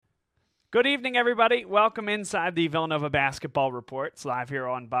Good evening, everybody. Welcome inside the Villanova Basketball Report. It's live here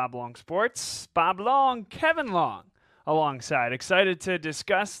on Bob Long Sports. Bob Long, Kevin Long alongside. Excited to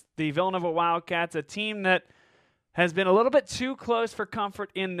discuss the Villanova Wildcats, a team that has been a little bit too close for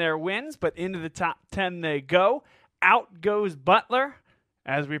comfort in their wins, but into the top 10 they go. Out goes Butler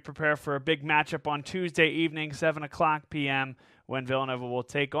as we prepare for a big matchup on Tuesday evening, 7 o'clock p.m., when Villanova will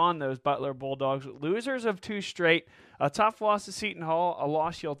take on those Butler Bulldogs. Losers of two straight. A tough loss to Seton Hall, a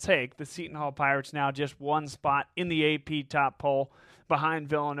loss you'll take. The Seton Hall Pirates now just one spot in the AP top poll behind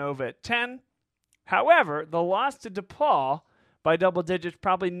Villanova at 10. However, the loss to DePaul by double digits,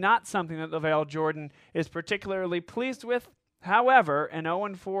 probably not something that LaVale Jordan is particularly pleased with. However, an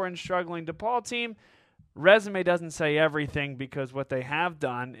 0-4 and struggling DePaul team, resume doesn't say everything, because what they have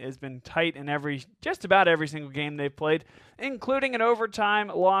done has been tight in just about every single game they've played, including an overtime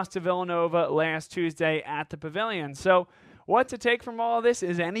loss to Villanova last Tuesday at the Pavilion. So what to take from all of this?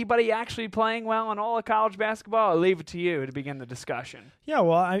 Is anybody actually playing well in all of college basketball? I'll leave it to you to begin the discussion. Yeah,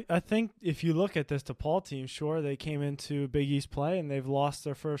 well, I think if you look at this DePaul team, sure, they came into Big East play and they've lost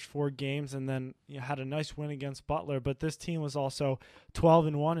their first 4 games and then had a nice win against Butler. But this team was also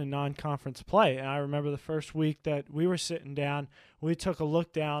 12-1 in non-conference play. And I remember the first week that we were sitting down, we took a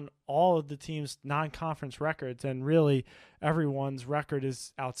look down all of the team's non-conference records, and really everyone's record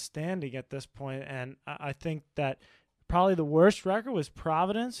is outstanding at this point. And I think that probably the worst record was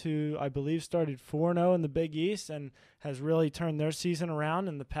Providence, who I believe started 4-0 in the Big East and has really turned their season around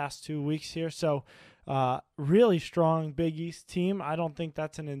in the past 2 weeks here. So really strong Big East team. I don't think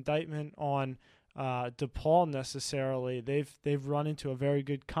that's an indictment on DePaul necessarily. They've run into a very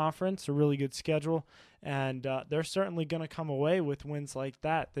good conference, a really good schedule, and they're certainly going to come away with wins like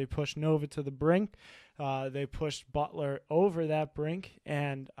that. They pushed Nova to the brink. They pushed Butler over that brink,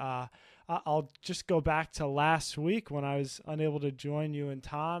 and I'll just go back to last week when I was unable to join you and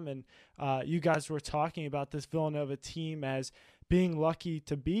Tom, and you guys were talking about this Villanova team as being lucky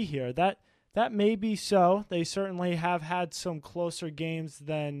to be here. That may be so. They certainly have had some closer games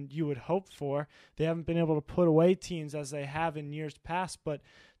than you would hope for. They haven't been able to put away teams as they have in years past, but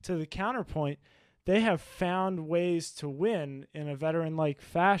to the counterpoint, they have found ways to win in a veteran-like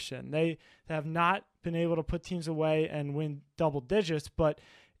fashion. They have not been able to put teams away and win double digits, but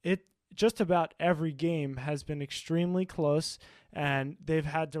just about every game has been extremely close, and they've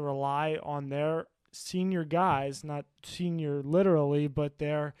had to rely on their senior guys, not senior literally, but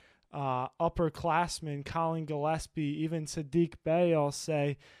their upperclassmen, Colin Gillespie, even Sadiq Bey, I'll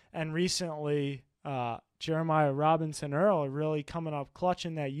say, and recently Jeremiah Robinson-Earl are really coming up clutch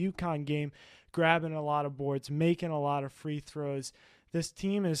in that UConn game, grabbing a lot of boards, making a lot of free throws. This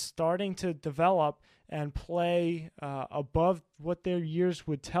team is starting to develop and play above what their years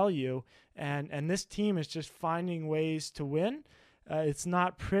would tell you, and this team is just finding ways to win. It's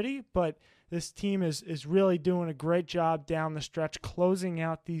not pretty, but this team is really doing a great job down the stretch, closing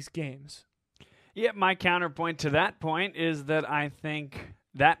out these games. Yeah, my counterpoint to that point is that I think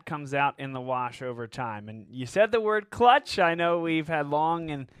that comes out in the wash over time. And you said the word clutch. I know we've had long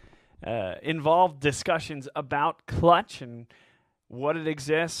and involved discussions about clutch and what it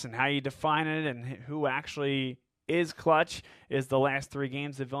exists and how you define it and who actually is clutch. Is the last 3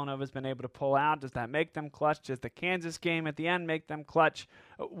 games that Villanova's been able to pull out, does that make them clutch? Does the Kansas game at the end make them clutch?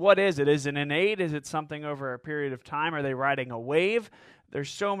 What is it? Is it innate? Is it something over a period of time? Are they riding a wave? There's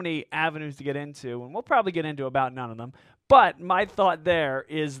so many avenues to get into, and we'll probably get into about none of them. But my thought there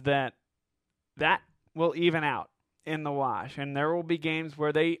is that will even out in the wash, and there will be games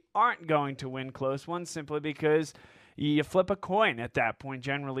where they aren't going to win close ones simply because you flip a coin at that point,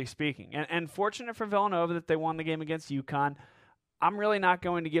 generally speaking. And fortunate for Villanova that they won the game against UConn. I'm really not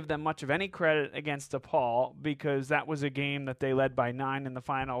going to give them much of any credit against DePaul, because that was a game that they led by 9 in the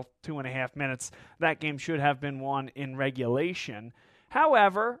final 2.5 minutes. That game should have been won in regulation.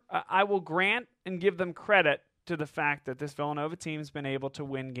 However, I will grant and give them credit to the fact that this Villanova team's been able to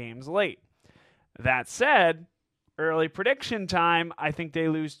win games late. That said, early prediction time, I think they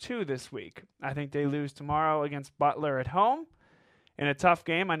lose 2 this week. I think they lose tomorrow against Butler at home in a tough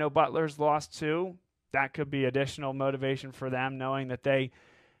game. I know Butler's lost 2. That could be additional motivation for them, knowing that they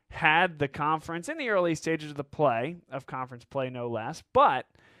had the conference in the early stages of the play, of conference play no less, but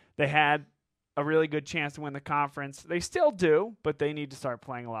they had a really good chance to win the conference. They still do, but they need to start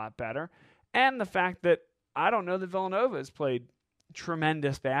playing a lot better. And the fact that I don't know that Villanova has played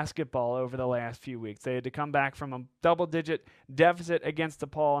tremendous basketball over the last few weeks. They had to come back from a double-digit deficit against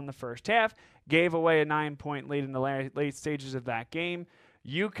DePaul in the first half, gave away a 9-point lead in the late stages of that game.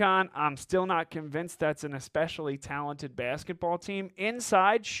 UConn, I'm still not convinced that's an especially talented basketball team.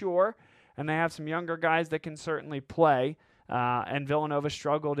 Inside, sure, and they have some younger guys that can certainly play. and Villanova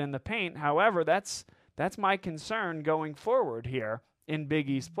struggled in the paint. However, that's my concern going forward here in Big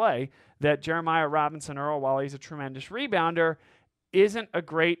East play, that Jeremiah Robinson Earl, while he's a tremendous rebounder, isn't a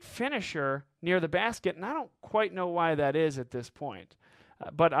great finisher near the basket, and I don't quite know why that is at this point.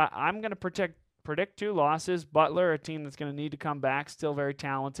 But I'm going to predict 2 losses. Butler, a team that's going to need to come back, still very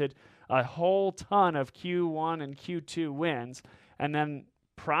talented, a whole ton of Q1 and Q2 wins, and then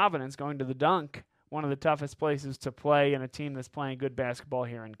Providence going to the dunk, one of the toughest places to play, and a team that's playing good basketball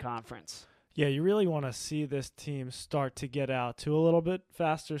here in conference. Yeah, you really want to see this team start to get out to a little bit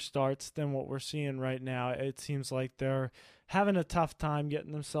faster starts than what we're seeing right now. It seems like they're having a tough time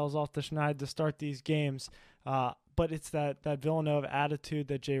getting themselves off the schneid to start these games. But it's that Villanova attitude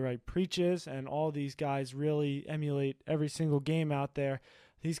that Jay Wright preaches, and all these guys really emulate every single game out there.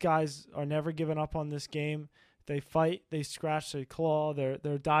 These guys are never giving up on this game. They fight, they scratch, they claw, they're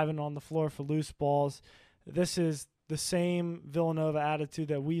diving on the floor for loose balls. This is the same Villanova attitude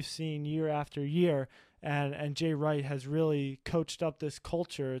that we've seen year after year, and Jay Wright has really coached up this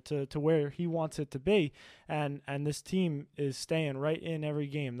culture to where he wants it to be, and this team is staying right in every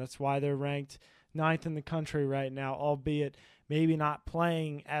game. That's why they're ranked 9th in the country right now, albeit maybe not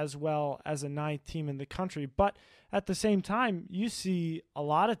playing as well as a 9th team in the country. But at the same time, you see a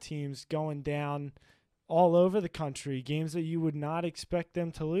lot of teams going down all over the country, games that you would not expect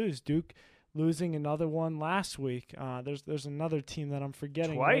them to lose. Duke losing another one last week. There's another team that I'm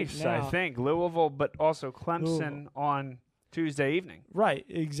forgetting twice, right now. I think. Louisville, but also Clemson on Tuesday evening. Right,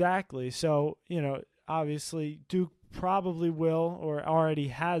 exactly. So, obviously Duke probably will or already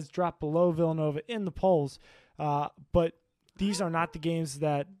has dropped below Villanova in the polls, but these are not the games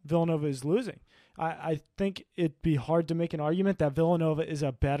that Villanova is losing. I think it'd be hard to make an argument that Villanova is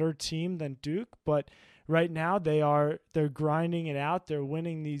a better team than Duke, but right now they're grinding it out. They're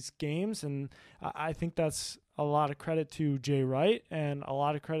winning these games, and I think that's a lot of credit to Jay Wright and a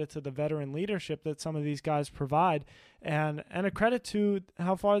lot of credit to the veteran leadership that some of these guys provide, and a credit to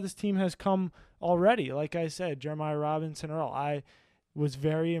how far this team has come already. Like I said, Jeremiah Robinson Earl, I was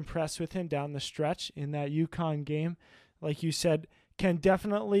very impressed with him down the stretch in that UConn game. Like you said, can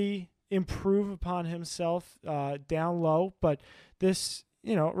definitely improve upon himself down low, but this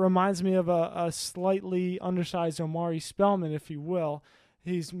reminds me of a slightly undersized Omari Spellman, if you will.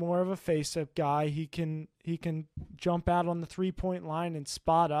 He's more of a face-up guy. He can jump out on the three-point line and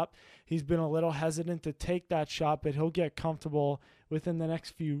spot up. He's been a little hesitant to take that shot, but he'll get comfortable within the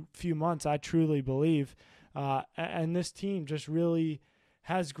next few months, I truly believe. And this team just really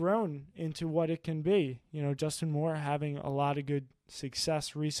has grown into what it can be. Justin Moore having a lot of good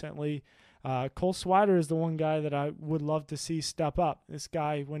success recently. Cole Swider is the one guy that I would love to see step up. This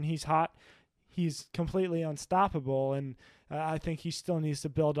guy, when he's hot, he's completely unstoppable, and I think he still needs to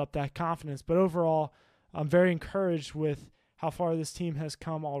build up that confidence. But overall, I'm very encouraged with how far this team has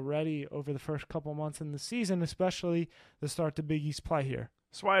come already over the first couple months in the season, especially the start to Big East play here.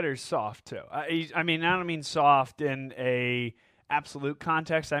 Swider's soft, too. I don't mean soft in a absolute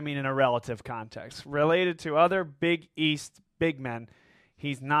context. I mean in a relative context. Related to other Big East big men,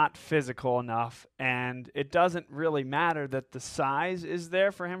 he's not physical enough, and it doesn't really matter that the size is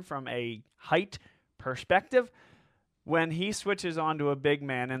there for him from a height perspective. When he switches onto a big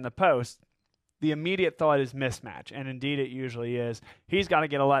man in the post, the immediate thought is mismatch, and indeed it usually is. He's got to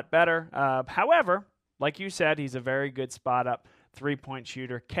get a lot better. However, like you said, he's a very good spot-up, three-point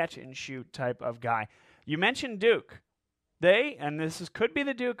shooter, catch-and-shoot type of guy. You mentioned Duke. And could be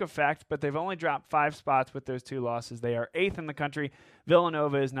the Duke effect, but they've only dropped 5 spots with those 2 losses. They are 8th in the country.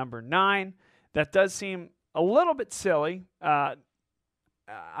 Villanova is number 9. That does seem a little bit silly,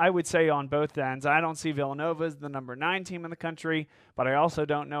 I would say, on both ends. I don't see Villanova as the number 9 team in the country, but I also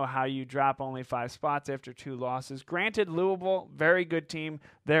don't know how you drop only 5 spots after 2 losses. Granted, Louisville, very good team.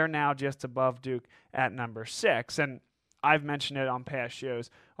 They're now just above Duke at number 6. And I've mentioned it on past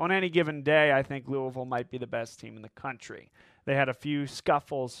shows. On any given day, I think Louisville might be the best team in the country. They had a few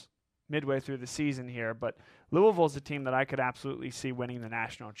scuffles midway through the season here, but Louisville's a team that I could absolutely see winning the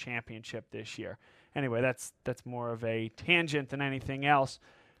national championship this year. Anyway, that's more of a tangent than anything else.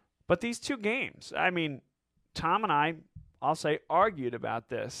 But these 2 games, Tom and I'll say, argued about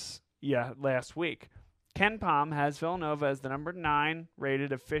this last week. Ken Pom has Villanova as the number 9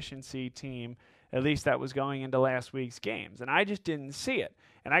 rated efficiency team. At least that was going into last week's games. And I just didn't see it.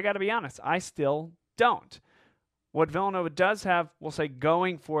 And I got to be honest, I still don't. What Villanova does have, we'll say,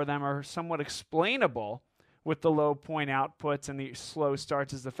 going for them are somewhat explainable with the low point outputs and the slow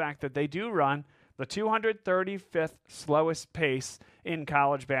starts is the fact that they do run the 235th slowest pace in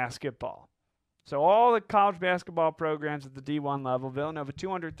college basketball. So all the college basketball programs at the D1 level, Villanova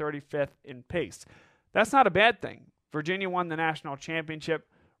 235th in pace. That's not a bad thing. Virginia won the national championship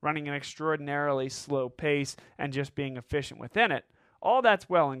running an extraordinarily slow pace and just being efficient within it. All that's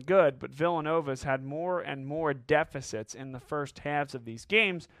well and good, but Villanova's had more and more deficits in the first halves of these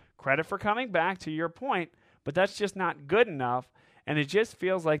games. Credit for coming back, to your point, but that's just not good enough, and it just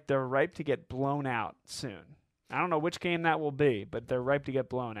feels like they're ripe to get blown out soon. I don't know which game that will be, but they're ripe to get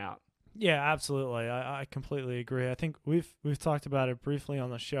blown out. Yeah, absolutely. I completely agree. I think we've talked about it briefly on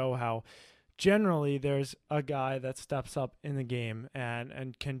the show how generally there's a guy that steps up in the game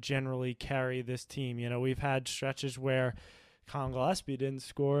and can generally carry this team. You know, we've had stretches where Colin Gillespie didn't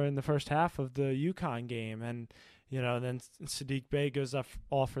score in the first half of the UConn game, and you know, then Sadiq Bey goes up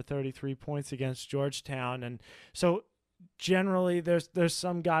all for 33 points against Georgetown, and so generally there's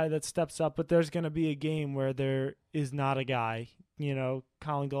some guy that steps up, but there's going to be a game where there is not a guy. You know,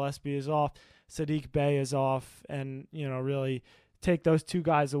 Colin Gillespie is off, Sadiq Bey is off, and you know, really take those two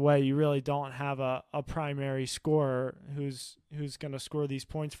guys away, you really don't have a primary scorer who's going to score these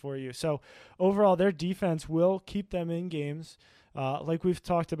points for you. So overall, their defense will keep them in games. Like we've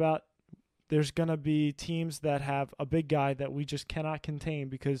talked about, there's going to be teams that have a big guy that we just cannot contain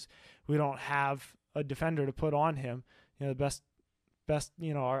because we don't have a defender to put on him. You know, the best,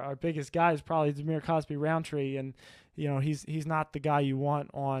 you know, our biggest guy is probably Demir Cosby-Roundtree, and you know, he's not the guy you want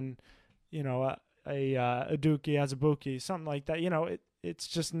on, you know, a Duke Azubuike, something like that. You know, it's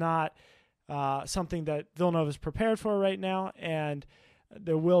just not something that Villanova's prepared for right now, and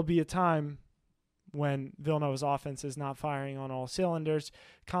there will be a time when Villanova's offense is not firing on all cylinders.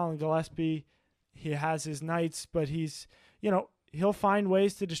 Colin Gillespie, he has his nights, but he's, you know, he'll find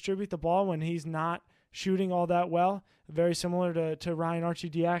ways to distribute the ball when he's not shooting all that well. Very similar to Ryan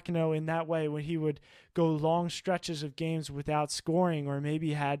Arcidiacono in that way, when he would go long stretches of games without scoring, or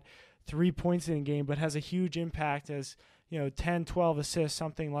maybe had 3 points in a game, but has a huge impact as, you know, 10, 12 assists,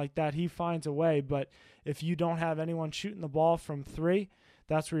 something like that. He finds a way, but if you don't have anyone shooting the ball from three,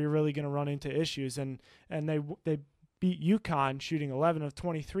 that's where you're really going to run into issues. And they beat UConn shooting 11 of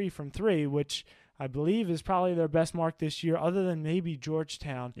 23 from three, which I believe is probably their best mark this year, other than maybe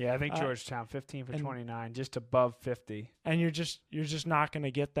Georgetown. Yeah, I think Georgetown 15 for 29, just above 50. And you're just not going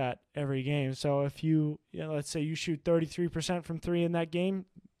to get that every game. So if you know, let's say you shoot 33% from three in that game,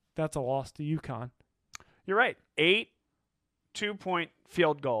 that's a loss to UConn. You're right. 8 2-point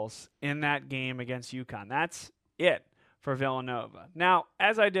field goals in that game against UConn. That's it for Villanova. Now,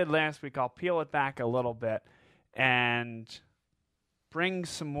 as I did last week, I'll peel it back a little bit and bring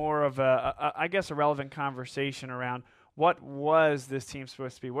some more of I guess, a relevant conversation around what was this team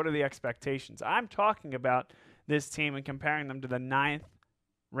supposed to be? What are the expectations? I'm talking about this team and comparing them to the 9th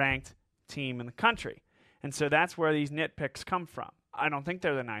ranked team in the country. And so that's where these nitpicks come from. I don't think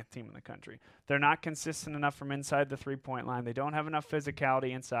they're the 9th team in the country. They're not consistent enough from inside the three-point line. They don't have enough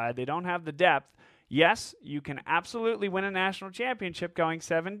physicality inside. They don't have the depth. Yes, you can absolutely win a national championship going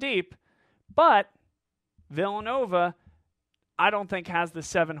 7 deep, but Villanova, I don't think, has the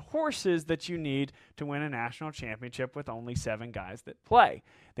 7 horses that you need to win a national championship with only 7 guys that play.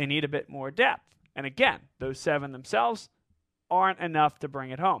 They need a bit more depth. And again, those 7 themselves aren't enough to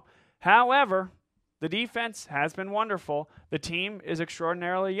bring it home. However, the defense has been wonderful. The team is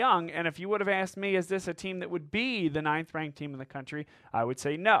extraordinarily young. And if you would have asked me, is this a team that would be the 9th ranked team in the country, I would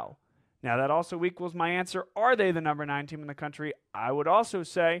say no. Now, that also equals my answer. Are they the number 9 team in the country? I would also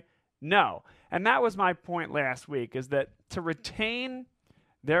say no. And that was my point last week, is that to retain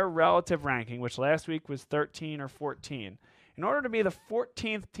their relative ranking, which last week was 13 or 14, in order to be the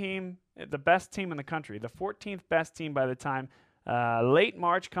 14th team, the best team in the country, the 14th best team by the time late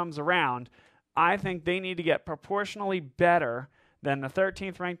March comes around, I think they need to get proportionally better than the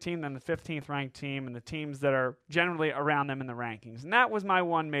 13th ranked team, than the 15th ranked team, and the teams that are generally around them in the rankings. And that was my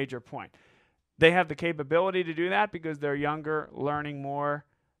one major point. They have the capability to do that because they're younger, learning more,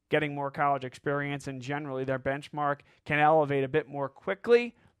 getting more college experience, and generally their benchmark can elevate a bit more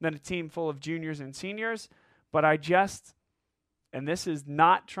quickly than a team full of juniors and seniors. But and this is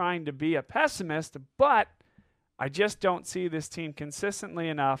not trying to be a pessimist, but I just don't see this team consistently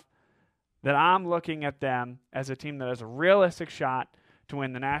enough that I'm looking at them as a team that has a realistic shot to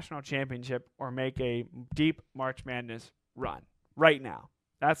win the national championship or make a deep March Madness run right now.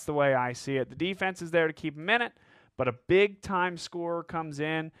 That's the way I see it. The defense is there to keep them in it, but a big-time scorer comes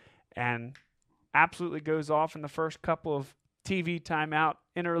in and absolutely goes off in the first couple of TV timeout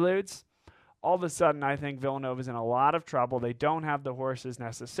interludes. All of a sudden, I think Villanova's in a lot of trouble. They don't have the horses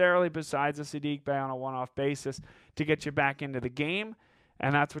necessarily, besides a Sadiq Bey on a one-off basis, to get you back into the game.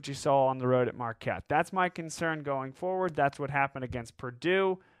 And that's what you saw on the road at Marquette. That's my concern going forward. That's what happened against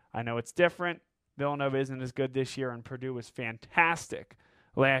Purdue. I know it's different. Villanova isn't as good this year, and Purdue was fantastic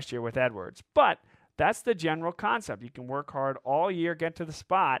last year with Edwards. But That's the general concept. You can work hard all year, get to the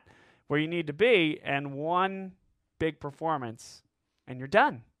spot where you need to be, and one big performance, and you're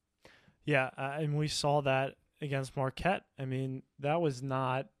done. Yeah, and we saw that against Marquette. I mean, that was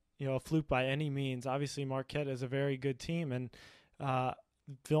not a fluke by any means. Obviously, Marquette is a very good team, and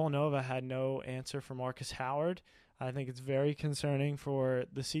Villanova had no answer for Marcus Howard. I think it's very concerning for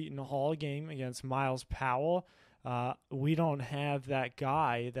the Seton Hall game against Miles Powell. We don't have that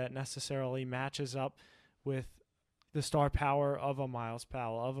guy that necessarily matches up with the star power of a Miles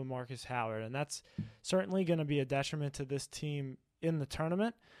Powell, of a Marcus Howard, and that's certainly going to be a detriment to this team in the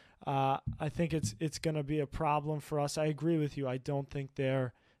tournament. I think it's going to be a problem for us. I agree with you. I don't think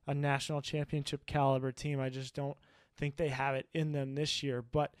they're a national championship caliber team. I just don't think they have it in them this year.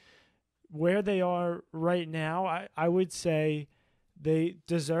 But where they are right now, I would say they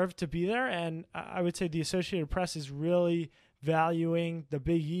deserve to be there, and I would say the Associated Press is really valuing the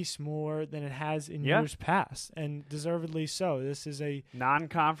Big East more than it has in years past, and deservedly so. This is a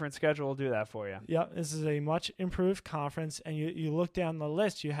non-conference schedule will do that for you. Yeah, this is a much improved conference, and you look down the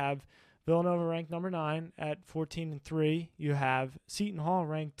list, you have Villanova ranked number 9 at 14-3. You have Seton Hall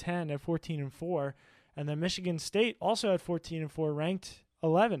ranked 10 at 14-4, and then Michigan State also at 14-4, ranked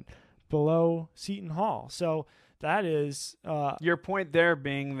 11 below Seton Hall. So that is your point there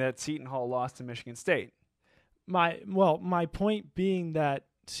being that Seton Hall lost to Michigan State. My point being that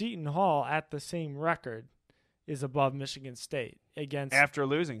Seton Hall at the same record is above Michigan State against after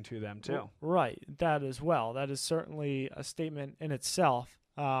losing to them too. Right, that as well. That is certainly a statement in itself.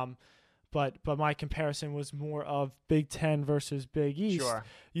 But my comparison was more of Big Ten versus Big East. Sure.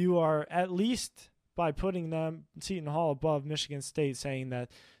 You are at least by putting them Seton Hall above Michigan State, saying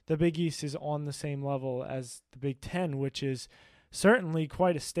that the Big East is on the same level as the Big Ten, which is certainly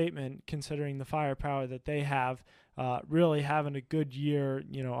quite a statement considering the firepower that they have, really having a good year.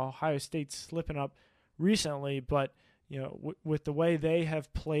 Ohio State slipping up recently, but with the way they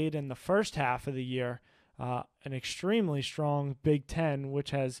have played in the first half of the year, an extremely strong Big Ten,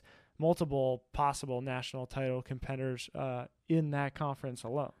 which has multiple possible national title contenders in that conference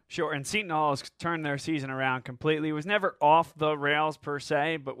alone. Sure, and Seton Hall has turned their season around completely. It was never off the rails per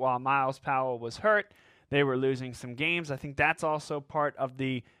se, but while Miles Powell was hurt, they were losing some games. I think that's also part of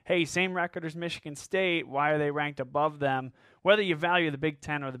the, hey, same record as Michigan State, why are they ranked above them? Whether you value the Big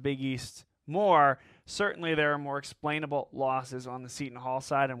Ten or the Big East more, certainly there are more explainable losses on the Seton Hall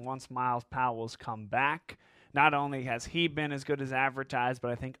side, and once Miles Powell's come back, not only has he been as good as advertised,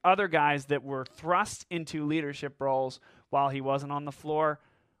 but I think other guys that were thrust into leadership roles while he wasn't on the floor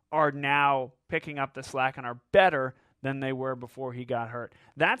are now picking up the slack and are better than they were before he got hurt.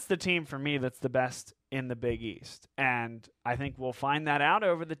 That's the team for me that's the best in the Big East, and I think we'll find that out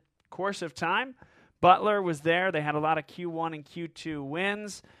over the course of time. Butler was there. They had a lot of Q1 and Q2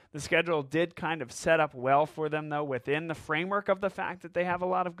 wins. The schedule did kind of set up well for them, though, within the framework of the fact that they have a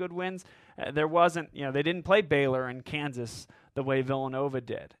lot of good wins. There wasn't, they didn't play Baylor and Kansas the way Villanova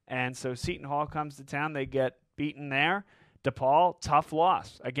did. And so Seton Hall comes to town. They get beaten there. DePaul, tough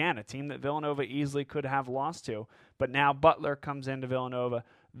loss. Again, a team that Villanova easily could have lost to. But now Butler comes into Villanova.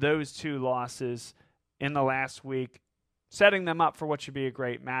 Those two losses in the last week, setting them up for what should be a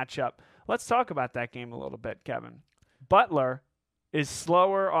great matchup. Let's talk about that game a little bit, Kevin. Butler is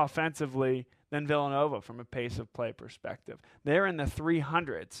slower offensively than Villanova from a pace of play perspective. They're in the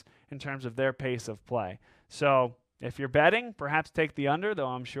 300s in terms of their pace of play. So if you're betting, perhaps take the under, though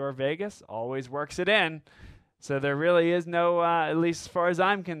I'm sure Vegas always works it in. So there really is no, at least as far as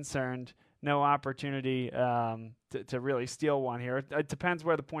I'm concerned, no opportunity to really steal one here. It depends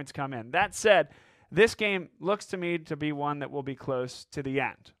where the points come in. That said, this game looks to me to be one that will be close to the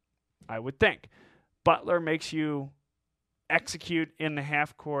end, I would think. Butler makes you execute in the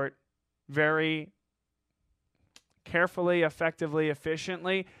half court very carefully, effectively,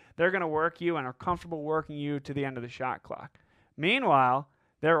 efficiently. They're going to work you and are comfortable working you to the end of the shot clock. Meanwhile,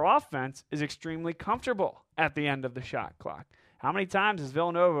 their offense is extremely comfortable at the end of the shot clock. How many times has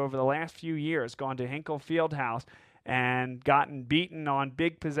Villanova over the last few years gone to Hinkle Fieldhouse and gotten beaten on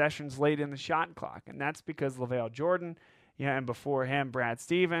big possessions late in the shot clock? And that's because LaVale Jordan, and before him, Brad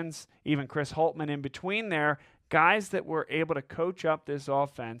Stevens, even Chris Holtman in between there, guys that were able to coach up this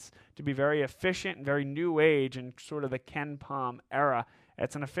offense to be very efficient and very new age in sort of the Ken Pom era.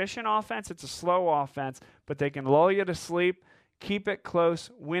 It's an efficient offense. It's a slow offense, but they can lull you to sleep, keep it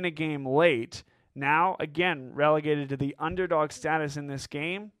close, win a game late. Now, again, relegated to the underdog status in this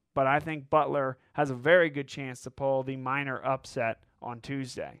game, but I think Butler has a very good chance to pull the minor upset on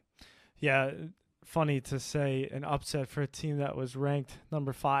Tuesday. Yeah, funny to say an upset for a team that was ranked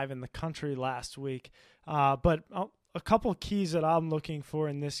number 5 in the country last week. But a couple keys that I'm looking for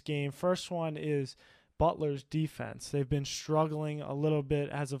in this game. First one is Butler's defense. They've been struggling a little bit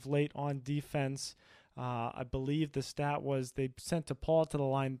as of late on defense. I believe the stat was they sent DePaul to the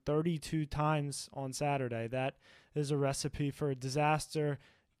line 32 times on Saturday. That is a recipe for a disaster.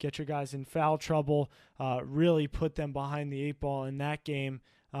 Get your guys in foul trouble, really put them behind the 8 ball in that game,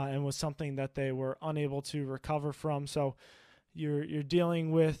 and was something that they were unable to recover from. So you're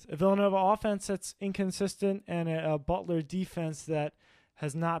dealing with a Villanova offense that's inconsistent and a Butler defense that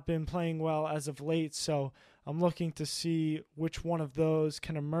has not been playing well as of late. So I'm looking to see which one of those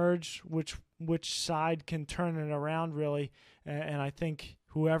can emerge, which side can turn it around really, and I think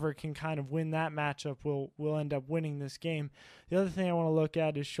whoever can kind of win that matchup will end up winning this game. The other thing I want to look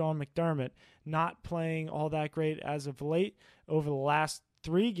at is Sean McDermott not playing all that great as of late. Over the last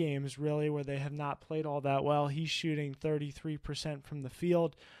 3 games really where they have not played all that well, he's shooting 33% from the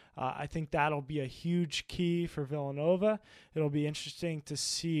field. I think that'll be a huge key for Villanova. It'll be interesting to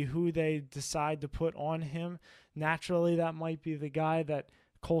see who they decide to put on him. Naturally, that might be the guy that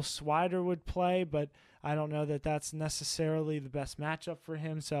Cole Swider would play, but I don't know that that's necessarily the best matchup for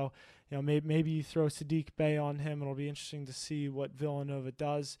him. So, maybe you throw Saddiq Bey on him. It'll be interesting to see what Villanova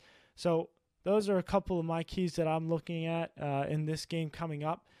does. So those are a couple of my keys that I'm looking at in this game coming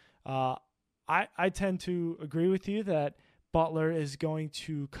up. I tend to agree with you that Butler is going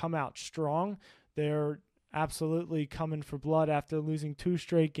to come out strong. They're absolutely coming for blood after losing 2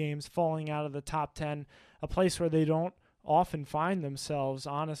 straight games, falling out of the top 10, a place where they don't often find themselves,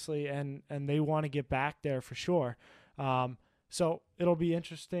 honestly, and they want to get back there for sure. So it'll be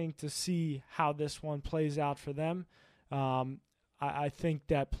interesting to see how this one plays out for them. I think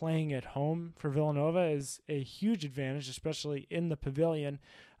that playing at home for Villanova is a huge advantage, especially in the pavilion.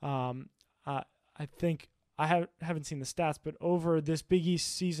 I think I haven't seen the stats, but over this Big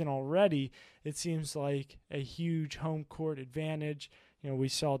East season already, it seems like a huge home court advantage. We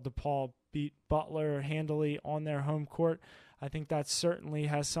saw DePaul beat Butler handily on their home court. I think that certainly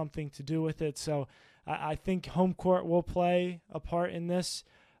has something to do with it. So I think home court will play a part in this.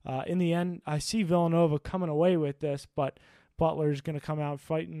 In the end, I see Villanova coming away with this, but Butler's going to come out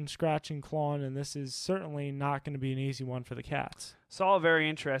fighting, scratching, clawing, and this is certainly not going to be an easy one for the Cats. Saw a very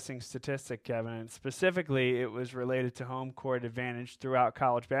interesting statistic, Kevin, and specifically it was related to home court advantage throughout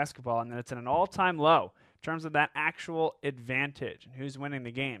college basketball, and that it's at an all-time low in terms of that actual advantage and who's winning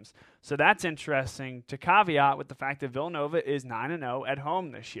the games. So that's interesting to caveat with the fact that Villanova is 9-0 at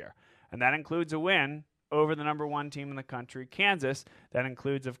home this year, and that includes a win over the number 1 team in the country, Kansas. That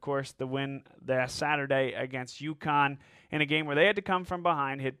includes, of course, the win last Saturday against UConn in a game where they had to come from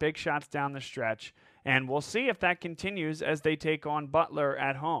behind, hit big shots down the stretch, and we'll see if that continues as they take on Butler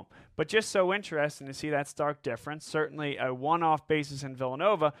at home. But just so interesting to see that stark difference, certainly a one-off basis in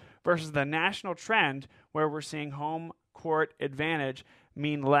Villanova versus the national trend where we're seeing home court advantage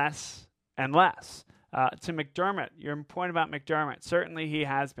mean less and less. To McDermott, your point about McDermott, certainly he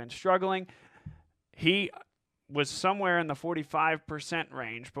has been struggling. He was somewhere in the 45%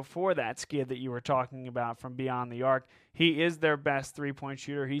 range before that skid that you were talking about from beyond the arc. He is their best three-point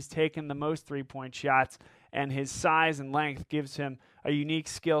shooter. He's taken the most three-point shots, and his size and length gives him a unique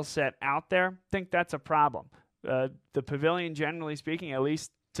skill set out there. I think that's a problem. The pavilion, generally speaking, at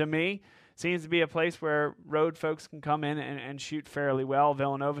least to me, seems to be a place where road folks can come in and shoot fairly well.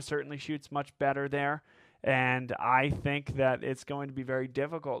 Villanova certainly shoots much better there. And I think that it's going to be very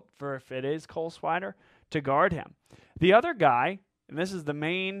difficult for, if it is Cole Swider, to guard him. The other guy, and this is the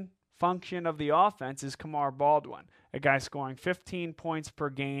main function of the offense, is Kamar Baldwin, a guy scoring 15 points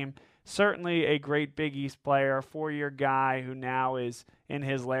per game, certainly a great Big East player, 4-year guy who now is in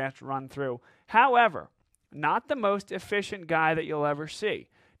his last run through. However, not the most efficient guy that you'll ever see.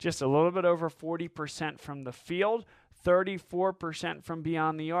 Just a little bit over 40% from the field, 34% from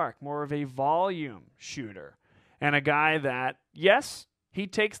beyond the arc, more of a volume shooter. And a guy that, yes, he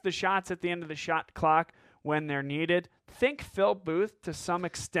takes the shots at the end of the shot clock when they're needed. Think Phil Booth to some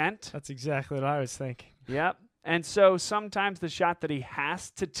extent. That's exactly what I was thinking. Yep. And so sometimes the shot that he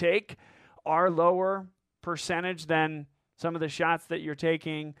has to take are lower percentage than some of the shots that you're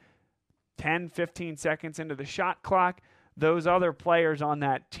taking 10, 15 seconds into the shot clock. Those other players on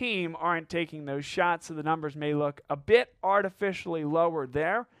that team aren't taking those shots, so the numbers may look a bit artificially lower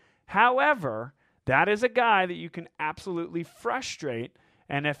there. However, that is a guy that you can absolutely frustrate,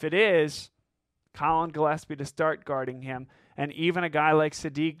 and if it is, Colin Gillespie to start guarding him, and even a guy like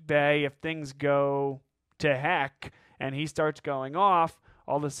Saddiq Bey, if things go to heck and he starts going off,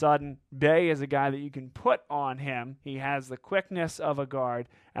 all of a sudden, Bey is a guy that you can put on him. He has the quickness of a guard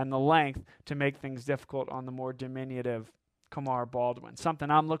and the length to make things difficult on the more diminutive Kamar Baldwin.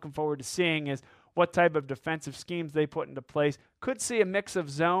 Something I'm looking forward to seeing is what type of defensive schemes they put into place. Could see a mix of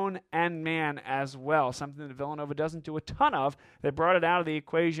zone and man as well, something that Villanova doesn't do a ton of. They brought it out of the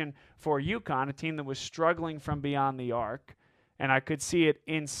equation for UConn, a team that was struggling from beyond the arc, and I could see it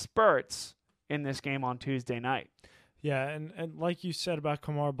in spurts in this game on Tuesday night. Yeah, and like you said about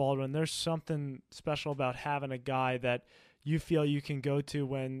Kamar Baldwin, there's something special about having a guy that you feel you can go to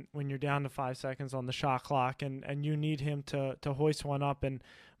when you're down to 5 seconds on the shot clock and you need him to hoist one up. And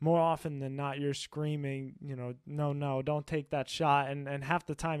more often than not, you're screaming, no, don't take that shot. And half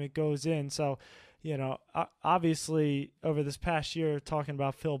the time it goes in. So, obviously over this past year, talking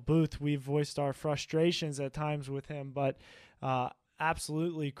about Phil Booth, we've voiced our frustrations at times with him, but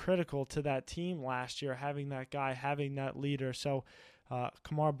absolutely critical to that team last year, having that guy, having that leader. So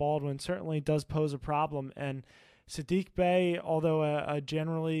Kamar Baldwin certainly does pose a problem. And Saddiq Bey, although a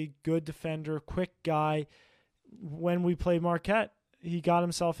generally good defender, quick guy, when we played Marquette, he got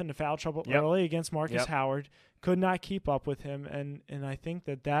himself into foul trouble early against Marcus Howard, could not keep up with him, and I think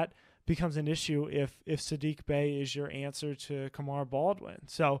that becomes an issue if Saddiq Bey is your answer to Kamar Baldwin.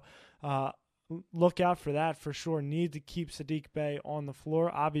 So look out for that for sure. Need to keep Saddiq Bey on the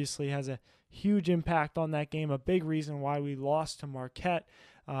floor. Obviously has a huge impact on that game, a big reason why we lost to Marquette.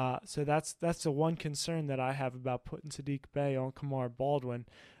 So that's the one concern that I have about putting Saddiq Bey on Kamar Baldwin.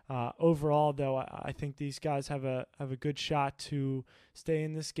 Overall, though, I think these guys have a good shot to stay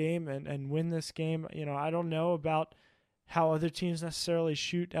in this game and win this game. I don't know about how other teams necessarily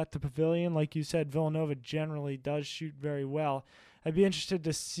shoot at the Pavilion. Like you said, Villanova generally does shoot very well. I'd be interested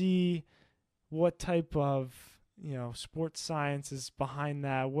to see what type of sports science is behind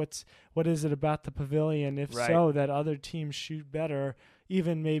that. What is it about the Pavilion, if so, that other teams shoot better,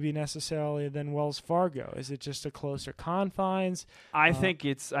 even maybe necessarily than Wells Fargo? Is it just a closer confines? I think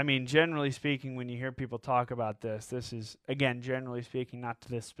generally speaking, when you hear people talk about this is, again, generally speaking, not to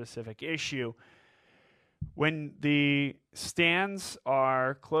this specific issue. When the stands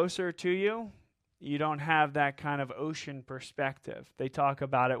are closer to you, you don't have that kind of ocean perspective. They talk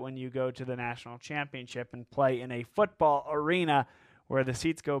about it when you go to the national championship and play in a football arena where the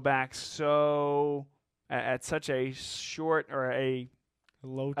seats go back at such a short or a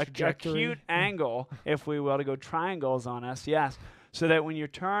low trajectory, acute angle, if we will, to go triangles on us, yes, so that when you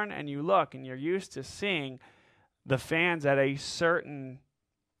turn and you look and you're used to seeing the fans at a certain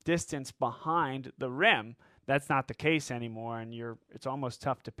distance behind the rim, that's not the case anymore, and it's almost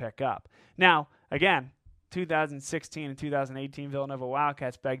tough to pick up. Now, again, 2016 and 2018 Villanova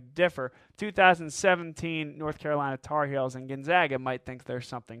Wildcats beg to differ. 2017 North Carolina Tar Heels and Gonzaga might think there's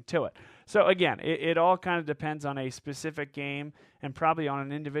something to it. So again, it all kind of depends on a specific game, and probably on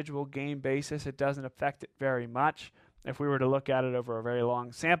an individual game basis, it doesn't affect it very much. If we were to look at it over a very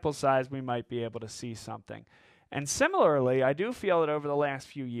long sample size, we might be able to see something. And similarly, I do feel that over the last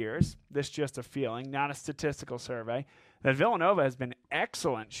few years, this is just a feeling, not a statistical survey, that Villanova has been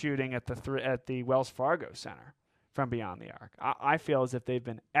excellent shooting at the Wells Fargo Center from beyond the arc. I feel as if they've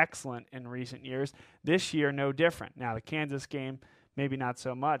been excellent in recent years. This year, no different. Now, the Kansas game, maybe not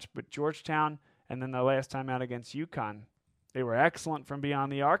so much, but Georgetown and then the last time out against UConn, they were excellent from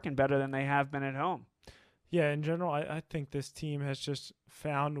beyond the arc and better than they have been at home. Yeah, in general, I think this team has just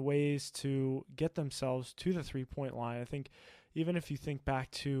found ways to get themselves to the three-point line. I think even if you think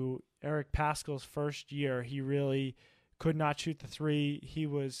back to Eric Paschal's first year, he really could not shoot the three. He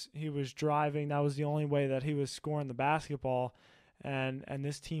was driving. That was the only way that he was scoring the basketball. And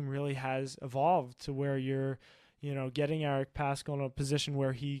this team really has evolved to where you're getting Eric Paschal in a position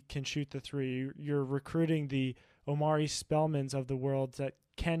where he can shoot the three. You're recruiting the Omari Spellmans of the world that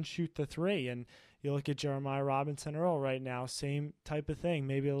can shoot the three. And you look at Jeremiah Robinson Earl right now, same type of thing,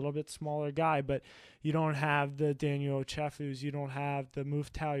 maybe a little bit smaller guy, but you don't have the Daniel Ochefus, you don't have the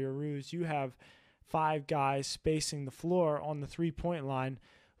Muftau Yaruz. You have 5 guys spacing the floor on the three-point line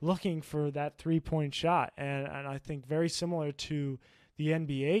looking for that three-point shot. And I think very similar to the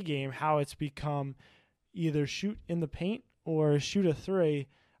NBA game, how it's become either shoot in the paint or shoot a three.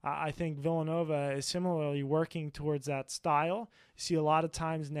 I think Villanova is similarly working towards that style. You see a lot of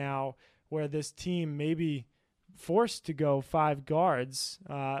times now where this team may be forced to go 5 guards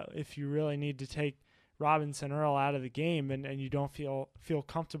if you really need to take Robinson Earl out of the game and you don't feel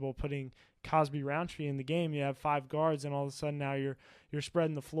comfortable putting Cosby Roundtree in the game. You have 5 guards, and all of a sudden now you're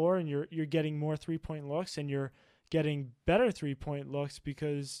spreading the floor and you're getting more three-point looks, and you're getting better three-point looks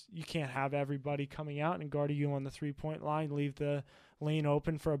because you can't have everybody coming out and guarding you on the three-point line, leave the lane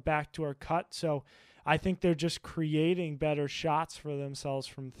open for a backdoor cut. So I think they're just creating better shots for themselves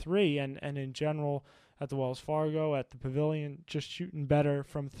from three, and in general, at the Wells Fargo, at the Pavilion, just shooting better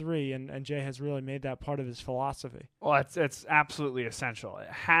from three, and Jay has really made that part of his philosophy. Well, it's absolutely essential. It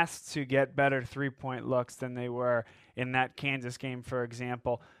has to get better three-point looks than they were in that Kansas game, for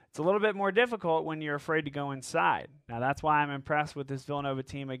example. It's a little bit more difficult when you're afraid to go inside. Now, that's why I'm impressed with this Villanova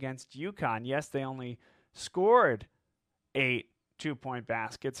team against UConn. Yes, they only scored 8 two-point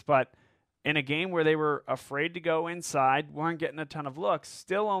baskets, but in a game where they were afraid to go inside, weren't getting a ton of looks,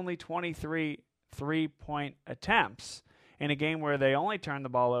 still only 23 three-point attempts in a game where they only turned the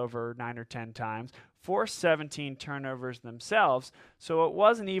ball over 9 or 10 times, forced 17 turnovers themselves. So it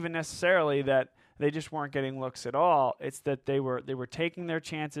wasn't even necessarily that they just weren't getting looks at all. It's that they were taking their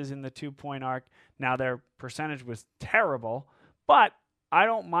chances in the two-point arc. Now their percentage was terrible, but I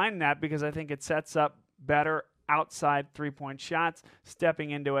don't mind that because I think it sets up better outside three-point shots,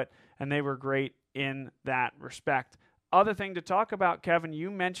 stepping into it, and they were great in that respect. Other thing to talk about, Kevin,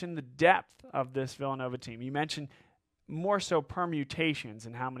 you mentioned the depth of this Villanova team. You mentioned more so permutations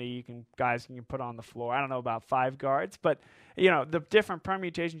and how many guys can put on the floor. I don't know about 5 guards, but the different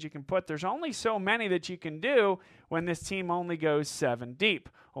permutations you can put. There's only so many that you can do when this team only goes 7 deep.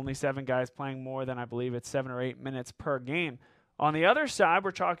 Only 7 guys playing more than, I believe it's 7 or 8 minutes per game. On the other side,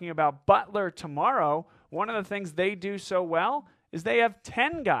 we're talking about Butler tomorrow. One of the things they do so well is they have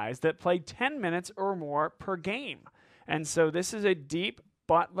 10 guys that play 10 minutes or more per game. And so this is a deep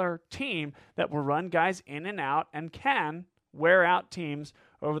Butler team that will run guys in and out and can wear out teams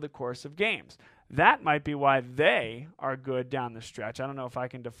over the course of games. That might be why they are good down the stretch. I don't know if I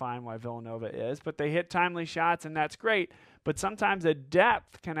can define why Villanova is, but they hit timely shots, and that's great. But sometimes the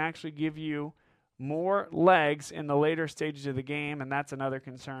depth can actually give you more legs in the later stages of the game, and that's another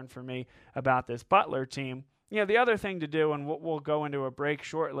concern for me about this Butler team. The other thing to do, and we'll go into a break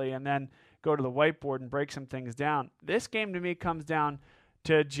shortly and then go to the whiteboard and break some things down. This game to me comes down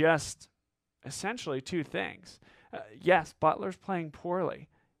to just essentially 2 things. Yes, Butler's playing poorly.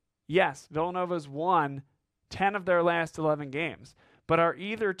 Yes, Villanova's won 10 of their last 11 games. But are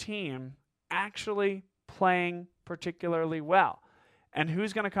either team actually playing particularly well? And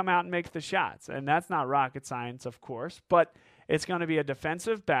who's going to come out and make the shots? And that's not rocket science, of course, but it's going to be a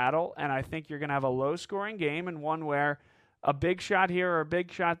defensive battle, and I think you're going to have a low-scoring game and one where a big shot here or a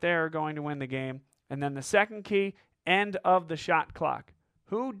big shot there are going to win the game. And then the second key, end of the shot clock.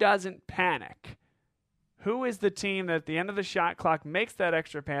 Who doesn't panic? Who is the team that at the end of the shot clock makes that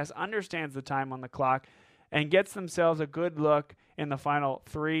extra pass, understands the time on the clock, and gets themselves a good look in the final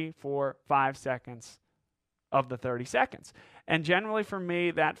 3, 4, 5 seconds of the 30 seconds? And generally for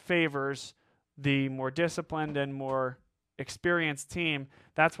me, that favors the more disciplined and more experienced team.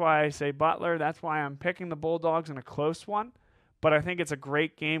 That's why I say Butler. That's why I'm picking the Bulldogs in a close one. But I think it's a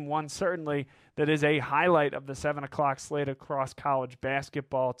great game, one certainly that is a highlight of the 7 o'clock slate across college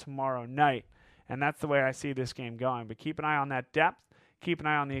basketball tomorrow night. And that's the way I see this game going. But keep an eye on that depth, keep an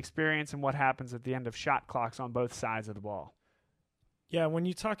eye on the experience and what happens at the end of shot clocks on both sides of the ball. Yeah, when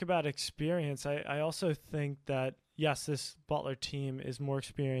you talk about experience, I also think that, yes, this Butler team is more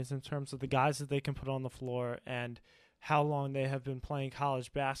experienced in terms of the guys that they can put on the floor and how long they have been playing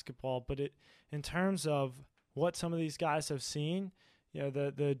college basketball. But in terms of what some of these guys have seen,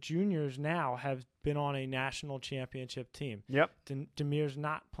 the juniors now have been on a national championship team. Yep. Demir's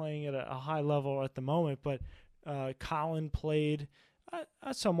not playing at a high level at the moment, but Colin played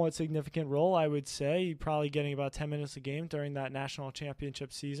a somewhat significant role, I would say. Probably getting about 10 minutes a game during that national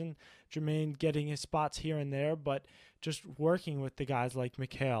championship season. Jermaine getting his spots here and there, but just working with the guys like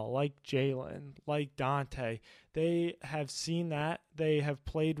Mikhail, like Jalen, like Dante. They have seen that. They have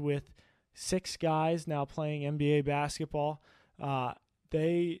played with 6 guys now playing NBA basketball.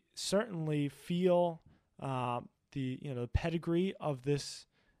 They certainly feel the pedigree of this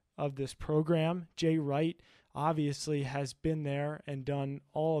program. Jay Wright obviously has been there and done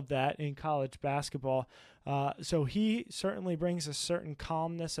all of that in college basketball. So he certainly brings a certain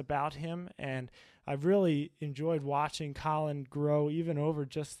calmness about him, and I've really enjoyed watching Colin grow even over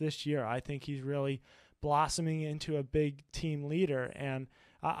just this year. I think he's really blossoming into a big team leader, and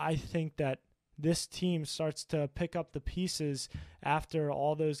I think that this team starts to pick up the pieces after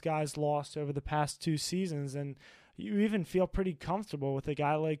all those guys lost over the past 2 seasons, and you even feel pretty comfortable with a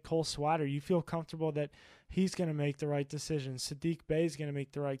guy like Cole Swatter. You feel comfortable that he's going to make the right decision. Sadiq Bey is going to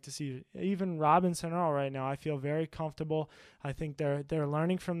make the right decision. Even Robinson Earl right now, I feel very comfortable. I think they're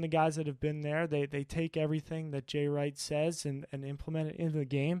learning from the guys that have been there. They take everything that Jay Wright says and implement it into the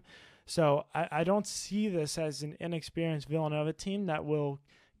game. So I don't see this as an inexperienced Villanova team that will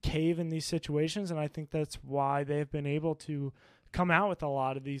cave in these situations, and I think that's why they've been able to come out with a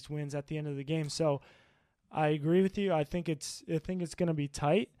lot of these wins at the end of the game. So I agree with you. I think it's going to be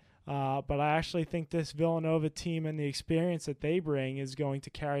tight. But I actually think this Villanova team and the experience that they bring is going to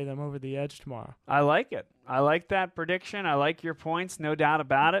carry them over the edge tomorrow. I like it. I like that prediction. I like your points, no doubt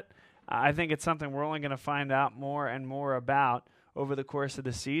about it. I think it's something we're only going to find out more and more about over the course of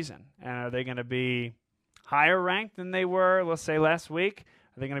the season. And are they going to be higher ranked than they were, let's say, last week?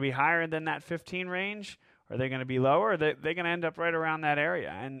 Are they going to be higher than that 15 range? Are they going to be lower? Are they going to end up right around that area?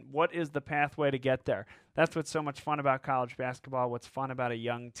 And what is the pathway to get there? That's what's so much fun about college basketball, what's fun about a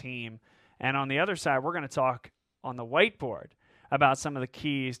young team. And on the other side, we're going to talk on the whiteboard about some of the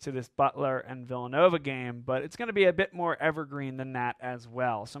keys to this Butler and Villanova game, but it's going to be a bit more evergreen than that as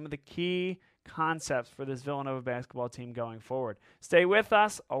well. Some of the key concepts for this Villanova basketball team going forward. Stay with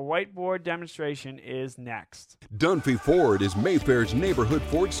us. A whiteboard demonstration is next. Dunphy Ford is Mayfair's neighborhood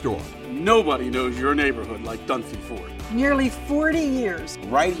Ford store. Nobody knows your neighborhood like Dunphy Ford. Nearly 40 years.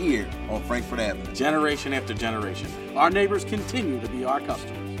 Right here on Frankfort Avenue. Generation after generation. Our neighbors continue to be our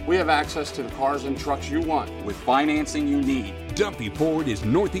customers. We have access to the cars and trucks you want with financing you need. Dunphy Ford is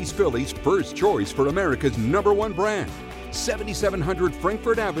Northeast Philly's first choice for America's #1 brand. 7700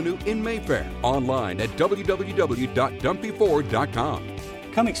 Frankfort Avenue in Mayfair. Online at www.dunphyford.com.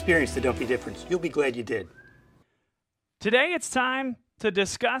 Come experience the Dunphy difference. You'll be glad you did. Today it's time to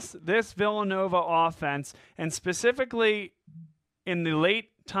discuss this Villanova offense, and specifically in the late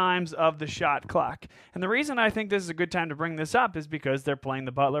times of the shot clock. And the reason I think this is a good time to bring this up is because they're playing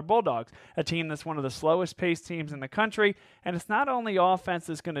the Butler Bulldogs, a team that's one of the slowest paced teams in the country. And it's not only offense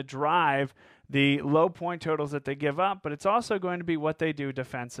that's going to drive the low point totals that they give up, but it's also going to be what they do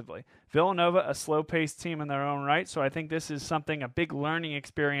defensively. Villanova, a slow paced team in their own right. So I think this is a big learning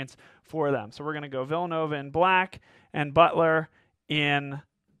experience for them. So we're going to go Villanova in black and Butler in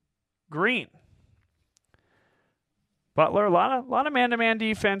green. Butler, a lot of man-to-man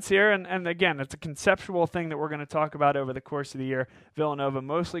defense here, and again, it's a conceptual thing that we're going to talk about over the course of the year. Villanova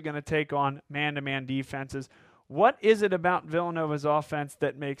mostly going to take on man-to-man defenses. What is it about Villanova's offense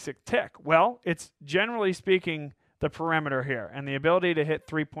that makes it tick? Well, it's generally speaking the perimeter here and the ability to hit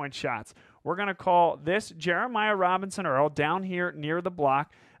three-point shots. We're going to call this Jeremiah Robinson Earl down here near the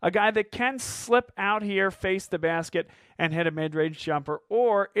block, a guy that can slip out here, face the basket, and hit a mid-range jumper,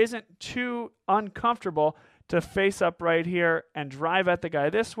 or isn't too uncomfortable to face up right here and drive at the guy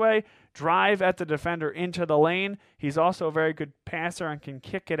this way, drive at the defender into the lane. He's also a very good passer and can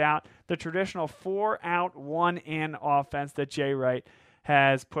kick it out. The traditional 4-out, 1-in offense that Jay Wright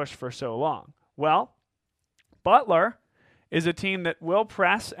has pushed for so long. Well, Butler is a team that will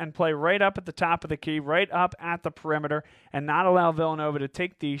press and play right up at the top of the key, right up at the perimeter, and not allow Villanova to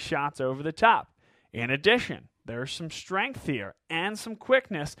take these shots over the top. In addition, there's some strength here and some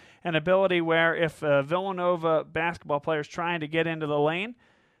quickness and ability where if a Villanova basketball player is trying to get into the lane,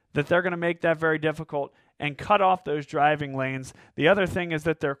 that they're going to make that very difficult and cut off those driving lanes. The other thing is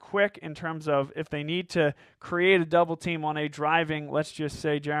that they're quick in terms of if they need to create a double team on a driving, let's just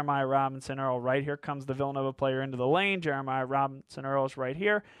say Jeremiah Robinson Earl, right here comes the Villanova player into the lane. Jeremiah Robinson Earl is right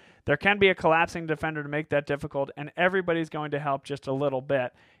here. There can be a collapsing defender to make that difficult, and everybody's going to help just a little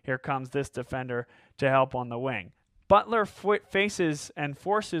bit. Here comes this defender to help on the wing. Butler faces and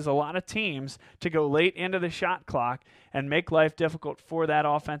forces a lot of teams to go late into the shot clock and make life difficult for that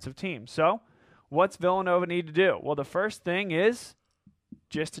offensive team. So what's Villanova need to do? Well, the first thing is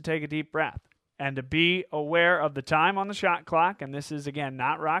just to take a deep breath and to be aware of the time on the shot clock. And this is, again,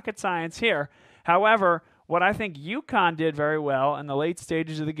 not rocket science here. However, what I think UConn did very well in the late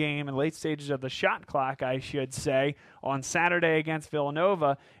stages of the game and late stages of the shot clock, I should say, on Saturday against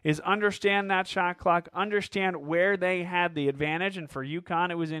Villanova is understand that shot clock, understand where they had the advantage, and for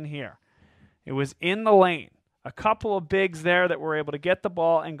UConn it was in here. It was in the lane. A couple of bigs there that were able to get the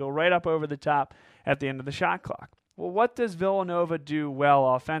ball and go right up over the top at the end of the shot clock. Well, what does Villanova do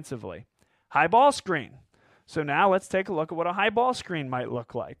well offensively? High ball screen. So now let's take a look at what a high ball screen might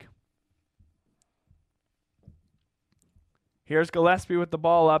look like. Here's Gillespie with the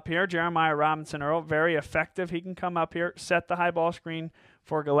ball up here. Jeremiah Robinson Earl, very effective. He can come up here, set the high ball screen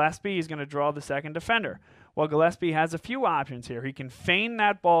for Gillespie. He's going to draw the second defender. Well, Gillespie has a few options here. He can feign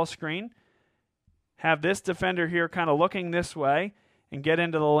that ball screen, have this defender here kind of looking this way, and get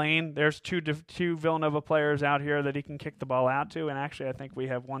into the lane. There's two Villanova players out here that he can kick the ball out to, and actually I think we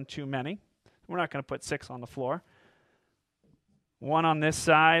have one too many. We're not going to put 6 on the floor. 1 on this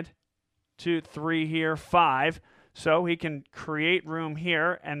side, 2, 3 here, 5. So he can create room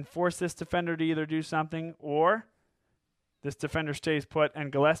here and force this defender to either do something, or this defender stays put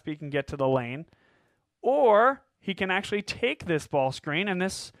and Gillespie can get to the lane, or he can actually take this ball screen, and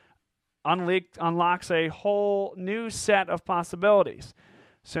this unlocks a whole new set of possibilities.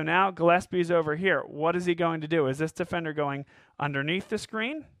 So now Gillespie's over here. What is he going to do? Is this defender going underneath the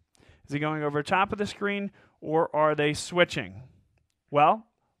screen? Is he going over top of the screen, or are they switching? Well,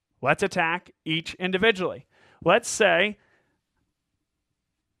 let's attack each individually. Let's say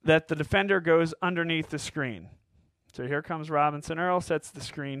that the defender goes underneath the screen. So here comes Robinson Earl, sets the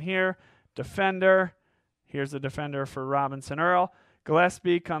screen here. Defender. Here's the defender for Robinson Earl.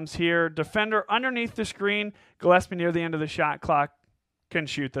 Gillespie comes here. Defender underneath the screen. Gillespie near the end of the shot clock can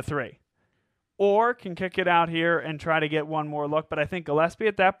shoot the three. Or can kick it out here and try to get one more look. But I think Gillespie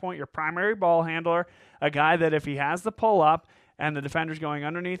at that point, your primary ball handler, a guy that if he has the pull up and the defender's going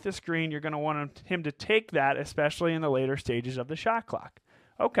underneath the screen, you're going to want him to take that, especially in the later stages of the shot clock.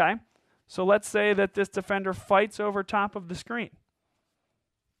 Okay, so let's say that this defender fights over top of the screen.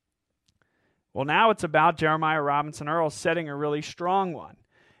 Well, now it's about Jeremiah Robinson Earl setting a really strong one.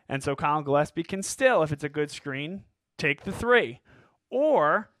 And so Colin Gillespie can still, if it's a good screen, take the three.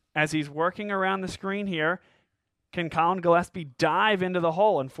 Or, as he's working around the screen here, can Colin Gillespie dive into the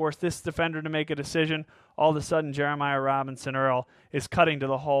hole and force this defender to make a decision? All of a sudden, Jeremiah Robinson Earl is cutting to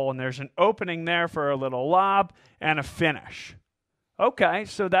the hole, and there's an opening there for a little lob and a finish. Okay,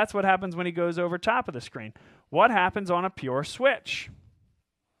 so that's what happens when he goes over top of the screen. What happens on a pure switch?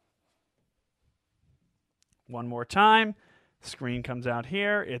 One more time. Screen comes out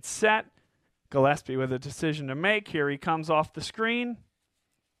here. It's set. Gillespie with a decision to make. Here he comes off the screen.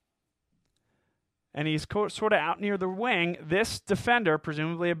 And he's sort of out near the wing. This defender,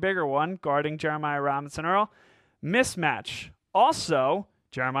 presumably a bigger one, guarding Jeremiah Robinson Earl. Mismatch. Also,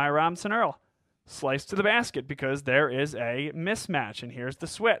 Jeremiah Robinson Earl sliced to the basket because there is a mismatch. And here's the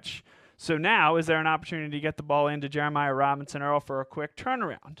switch. So now, is there an opportunity to get the ball into Jeremiah Robinson Earl for a quick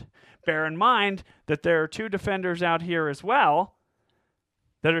turnaround? Bear in mind that there are two defenders out here as well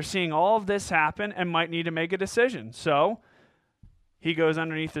that are seeing all of this happen and might need to make a decision. So he goes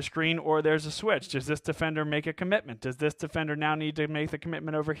underneath the screen, or there's a switch. Does this defender make a commitment? Does this defender now need to make the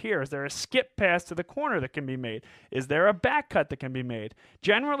commitment over here? Is there a skip pass to the corner that can be made? Is there a back cut that can be made?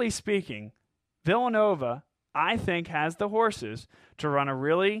 Generally speaking, Villanova, I think, has the horses to run a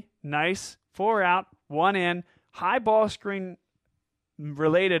really nice 4-out, 1-in, high ball screen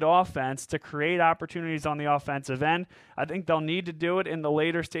related offense to create opportunities on the offensive end. I think they'll need to do it in the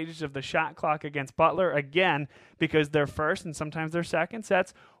later stages of the shot clock against Butler, again, because their first and sometimes their second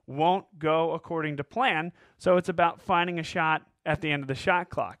sets won't go according to plan. So it's about finding a shot at the end of the shot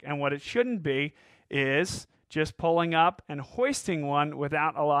clock. And what it shouldn't be is just pulling up and hoisting one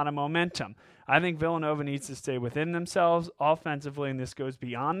without a lot of momentum. I think Villanova needs to stay within themselves offensively, and this goes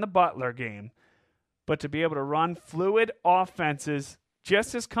beyond the Butler game. But to be able to run fluid offenses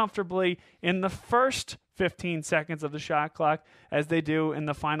just as comfortably in the first 15 seconds of the shot clock as they do in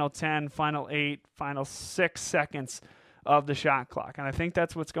the final 10, final 8, final 6 seconds of the shot clock. And I think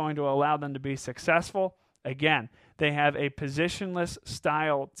that's what's going to allow them to be successful. Again, they have a positionless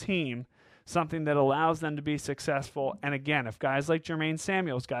style team, something that allows them to be successful. And again, if guys like Jermaine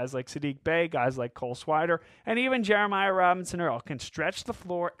Samuels, guys like Sadiq Bey, guys like Cole Swider, and even Jeremiah Robinson Earl can stretch the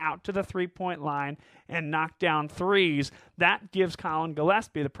floor out to the three-point line and knock down threes, that gives Colin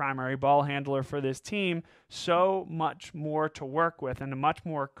Gillespie, the primary ball handler for this team, so much more to work with and a much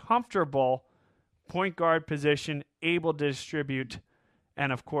more comfortable point guard position, able to distribute,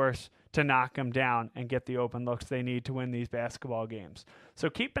 and of course, to knock them down and get the open looks they need to win these basketball games. So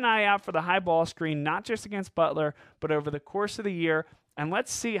keep an eye out for the high ball screen, not just against Butler, but over the course of the year. And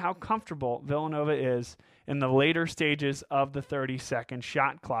let's see how comfortable Villanova is in the later stages of the 30-second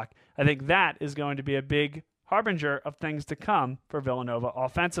shot clock. I think that is going to be a big harbinger of things to come for Villanova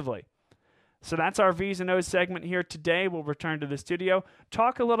offensively. So that's our V's and O's segment here today. We'll return to the studio,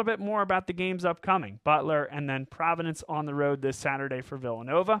 talk a little bit more about the games upcoming, Butler and then Providence on the road this Saturday for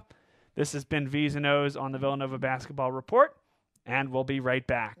Villanova. This has been V's and O's on the Villanova Basketball Report, and we'll be right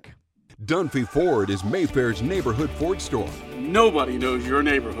back. Dunphy Ford is Mayfair's neighborhood Ford store. Nobody knows your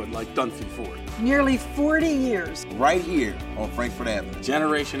neighborhood like Dunphy Ford. Nearly 40 years. Right here on Frankfurt Avenue.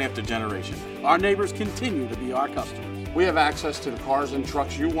 Generation after generation, our neighbors continue to be our customers. We have access to the cars and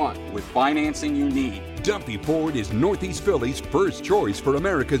trucks you want with financing you need. Dunphy Ford is Northeast Philly's first choice for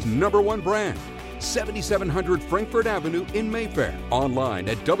America's #1 brand. 7700 Frankfurt Avenue in Mayfair. Online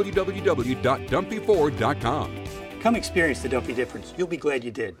at www.dumpyford.com. Come experience the Dumpy difference. You'll be glad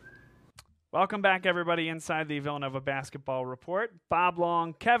you did. Welcome back, everybody, inside the Villanova Basketball Report. Bob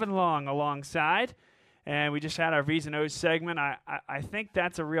Long, Kevin Long alongside. And we just had our V's and O's segment. I think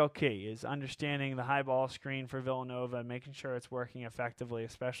that's a real key, is understanding the high ball screen for Villanova and making sure it's working effectively,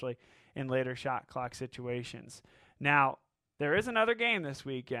 especially in later shot clock situations. Now, there is another game this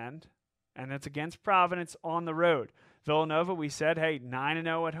weekend, and it's against Providence on the road. Villanova, we said, hey,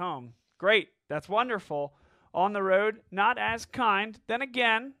 9-0 at home. Great. That's wonderful. On the road, not as kind. Then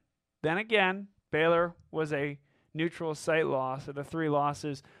again, then again, Baylor was a neutral site loss. Of the 3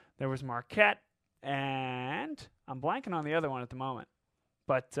 losses, there was Marquette, and I'm blanking on the other one at the moment.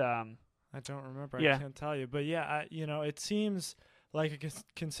 But I don't remember. Yeah. I can't tell you. But yeah, it seems like a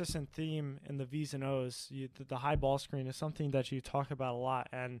consistent theme in the V's and O's. The high ball screen is something that you talk about a lot,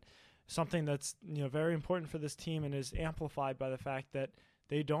 and something that's very important for this team, and is amplified by the fact that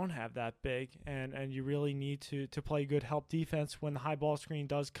they don't have that big, and you really need to play good help defense when the high ball screen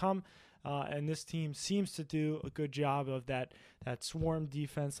does come. And this team seems to do a good job of that swarm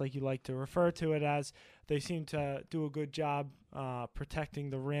defense, like you like to refer to it as. They seem to do a good job protecting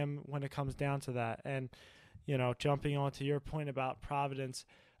the rim when it comes down to that. And, jumping on to your point about Providence,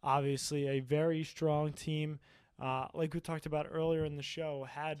 obviously a very strong team. Like we talked about earlier in the show,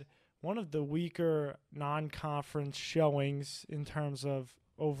 had one of the weaker non-conference showings in terms of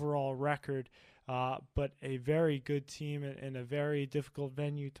overall record, but a very good team in a very difficult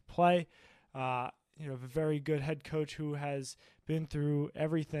venue to play. A very good head coach who has been through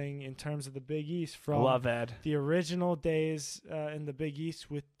everything in terms of the Big East, from Love Ed. the original days in the Big East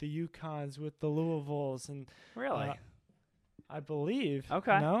with the UConns, with the Louisvilles, and Really? I believe.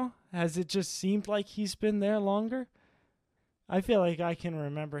 Okay. No? Has it just seemed like he's been there longer? I feel like I can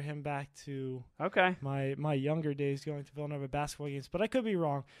remember him back to Okay. my younger days going to Villanova basketball games, but I could be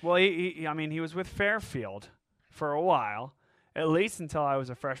wrong. Well, he was with Fairfield for a while, at least until I was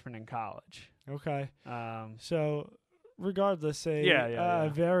a freshman in college. Okay. Um, So, regardless, Yeah. a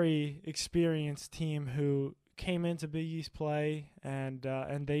very experienced team who came into Big East play, and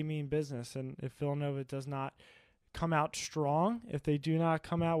they mean business. And if Villanova does not come out strong, if they do not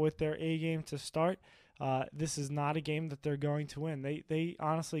come out with their A game to start, this is not a game that they're going to win. They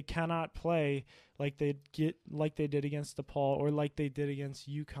honestly cannot play like they did against DePaul or like they did against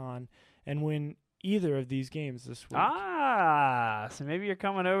UConn and win either of these games this week. so maybe you're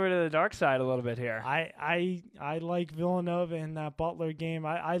coming over to the dark side a little bit here. I like Villanova in that Butler game.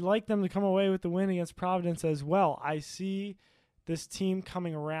 I like them to come away with the win against Providence as well. I see this team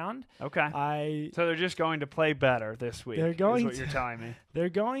coming around. Okay. So they're just going to play better this week. They're going is what you're telling me. They're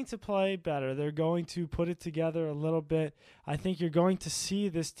going to play better. They're going to put it together a little bit. I think you're going to see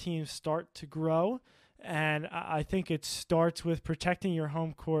this team start to grow, and I think it starts with protecting your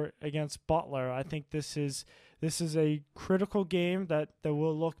home court against Butler. I think this is a critical game that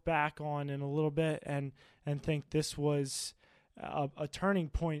we'll look back on in a little bit and think this was a turning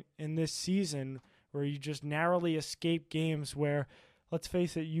point in this season, where you just narrowly escape games where, let's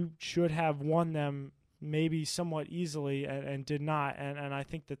face it, you should have won them maybe somewhat easily and did not. And I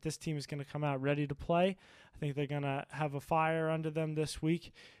think that this team is going to come out ready to play. I think they're going to have a fire under them this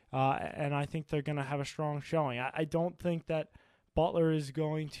week, and I think they're going to have a strong showing. I don't think that Butler is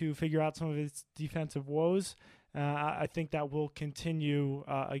going to figure out some of its defensive woes. I think that will continue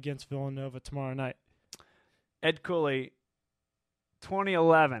against Villanova tomorrow night. Ed Cooley,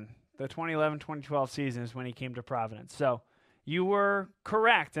 2011. The 2011-2012 season is when he came to Providence. So you were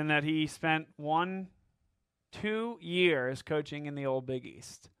correct in that he spent 1-2 years coaching in the old Big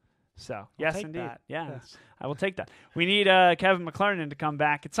East. So, yes, take indeed. that. Yeah, Yes. I will take that. We need Kevin McClernand to come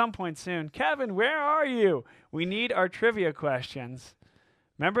back at some point soon. Kevin, where are you? We need our trivia questions.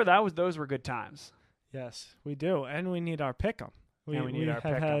 Remember, those were good times. Yes, we do. And we need our pick'em. We need our have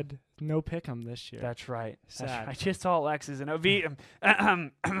pick'em. had no pick'em this year. That's right. Sad. I just saw X's and O's.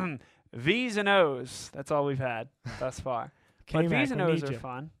 V's and O's. That's all we've had thus far. But K-Mac, V's and we O's need are you.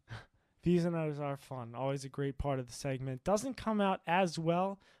 fun. V's and O's are fun. Always a great part of the segment. Doesn't come out as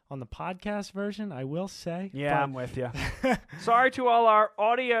well on the podcast version, I will say. Yeah, but I'm with you. Sorry to all our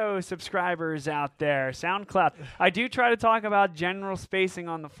audio subscribers out there. SoundCloud. I do try to talk about general spacing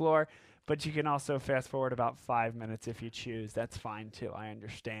on the floor, but you can also fast forward about 5 minutes if you choose. That's fine, too. I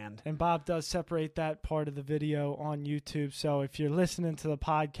understand. And Bob does separate that part of the video on YouTube. So if you're listening to the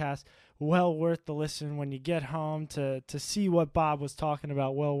podcast, well worth the listen when you get home to see what Bob was talking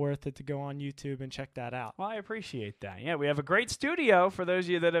about. Well worth it to go on YouTube and check that out. Well, I appreciate that. Yeah, we have a great studio for those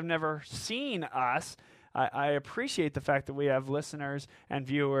of you that have never seen us. I appreciate the fact that we have listeners and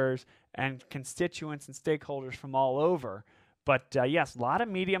viewers and constituents and stakeholders from all over. But, yes, a lot of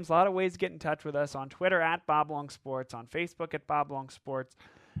mediums, a lot of ways to get in touch with us. On Twitter, at Bob Long Sports. On Facebook, at Bob Long Sports.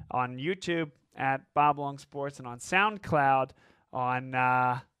 On YouTube, at Bob Long Sports. And on SoundCloud, on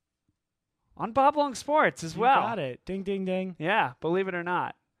Bob Long Sports as well. You got it. Ding, ding, ding. Yeah, believe it or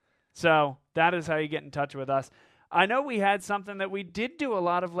not. So that is how you get in touch with us. I know we had something that we did do a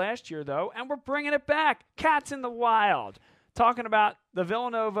lot of last year, though, and we're bringing it back. Cats in the Wild. Talking about the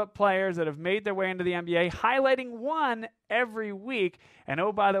Villanova players that have made their way into the NBA, highlighting one every week. And,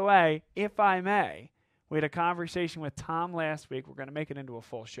 oh, by the way, if I may, We had a conversation with Tom last week. We're going to make it into a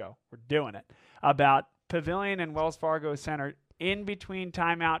full show. We're doing it. About Pavilion and Wells Fargo Center in between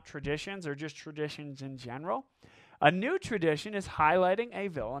timeout traditions, or just traditions in general. A new tradition is highlighting a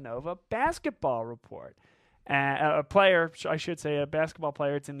Villanova basketball report. A basketball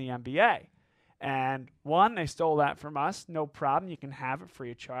player. It's in the NBA. And one, they stole that from us. No problem. You can have it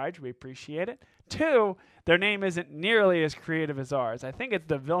free of charge. We appreciate it. Two, their name isn't nearly as creative as ours. I think it's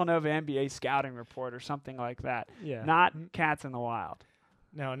the Villanova NBA Scouting Report or something like that. Yeah. Not Cats in the Wild.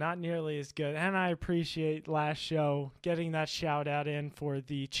 No, not nearly as good. And I appreciate last show getting that shout out in for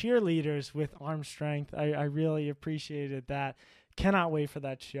the cheerleaders with arm strength. I really appreciated that. Cannot wait for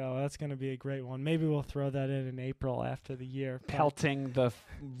that show. That's going to be a great one. Maybe we'll throw that in April after the year. Pelting the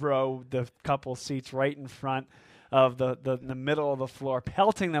couple seats right in front of the middle of the floor,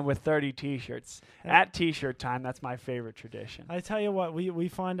 pelting them with 30 T-shirts. At T-shirt time, that's my favorite tradition. I tell you what, we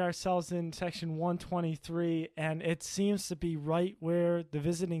find ourselves in section 123, and it seems to be right where the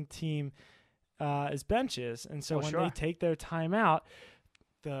visiting team is benches. And so when they take their time out,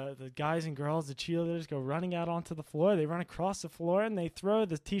 the guys and girls, the cheerleaders, go running out onto the floor. They run across the floor, and they throw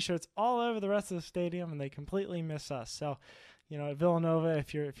the T-shirts all over the rest of the stadium, and they completely miss us. So, at Villanova,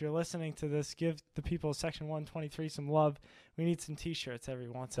 if you're listening to this, give the people of Section 123 some love. We need some T-shirts every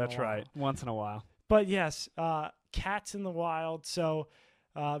once in a while. That's right, once in a while. But yes, Cats in the Wild. So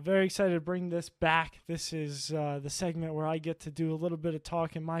very excited to bring this back. This is the segment where I get to do a little bit of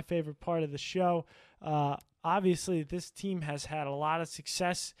talking, my favorite part of the show. Obviously, this team has had a lot of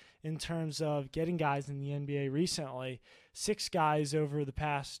success in terms of getting guys in the NBA recently. 6 guys over the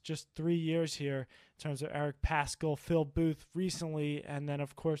past just 3 years here in terms of Eric Paschall, Phil Booth recently, and then,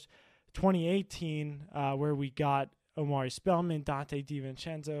 of course, 2018 where we got Omari Spellman, Dante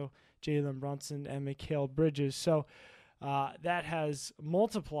DiVincenzo, Jalen Brunson, and Mikal Bridges. So that has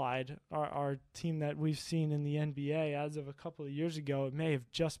multiplied our team that we've seen in the NBA. As of a couple of years ago, it may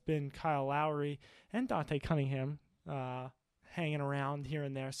have just been Kyle Lowry and Dante Cunningham hanging around here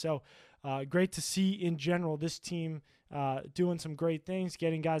and there. So great to see in general this team doing some great things,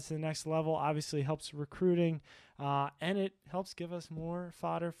 getting guys to the next level. Obviously helps recruiting, and it helps give us more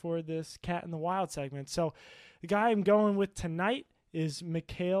fodder for this Cat in the Wild segment. So the guy I'm going with tonight is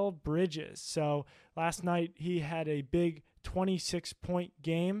Mikal Bridges. So last night he had a big 26-point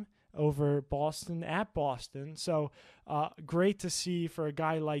game over Boston at Boston. So great to see for a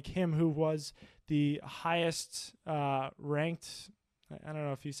guy like him who was the highest ranked, I don't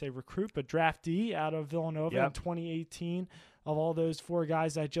know if you say recruit, but draftee out of Villanova in 2018. Of all those 4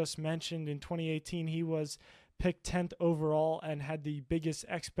 guys I just mentioned, in 2018 he was picked 10th overall and had the biggest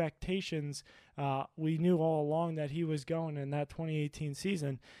expectations. We knew all along that he was going in that 2018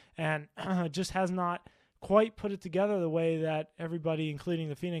 season, and just has not quite put it together the way that everybody, including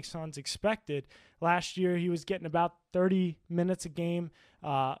the Phoenix Suns, expected. Last year he was getting about 30 minutes a game,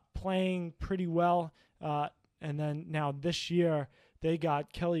 playing pretty well, and then now this year they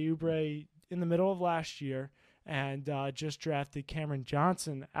got Kelly Oubre in the middle of last year, and just drafted Cameron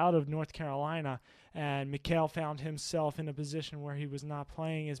Johnson out of North Carolina. And Mikal found himself in a position where he was not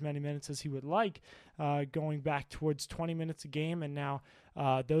playing as many minutes as he would like, going back towards 20 minutes a game. And now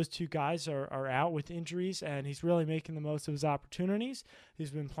those 2 guys are out with injuries, and he's really making the most of his opportunities.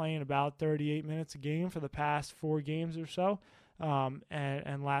 He's been playing about 38 minutes a game for the past 4 games or so.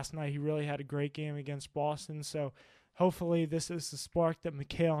 And last night he really had a great game against Boston. So hopefully this is the spark that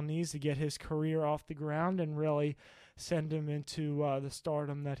Mikal needs to get his career off the ground and really send him into the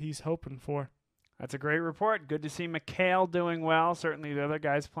stardom that he's hoping for. That's a great report. Good to see Mikal doing well. Certainly the other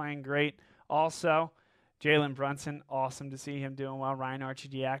guys playing great also. Jalen Brunson, awesome to see him doing well. Ryan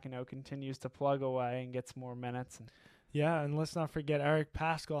Arcidiacono continues to plug away and gets more minutes. Yeah, and let's not forget Eric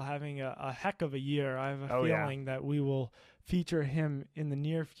Paschall having a heck of a year. I have a feeling that we will feature him in the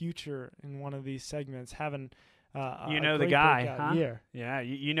near future in one of these segments, having the guy, huh? Year. Yeah,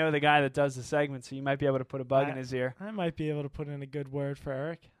 you know the guy that does the segment, so you might be able to put a bug in his ear. I might be able to put in a good word for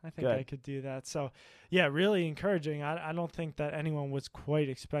Eric. I think Good. I could do that. So, yeah, really encouraging. I don't think that anyone was quite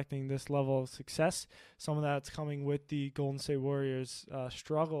expecting this level of success. Some of that's coming with the Golden State Warriors'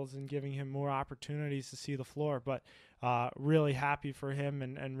 struggles and giving him more opportunities to see the floor. But really happy for him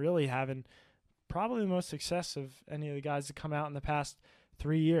and really having probably the most success of any of the guys that come out in the past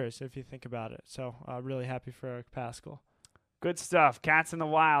 3 years, if you think about it. So really happy for Eric Paschall. Good stuff. Cats in the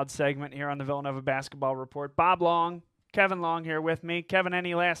Wild segment here on the Villanova Basketball Report. Bob Long, Kevin Long here with me. Kevin,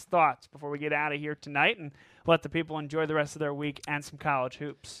 any last thoughts before we get out of here tonight and let the people enjoy the rest of their week and some college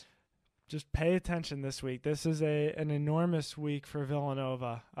hoops? Just pay attention this week. This is an enormous week for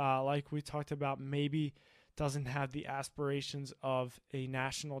Villanova. Like we talked about, maybe doesn't have the aspirations of a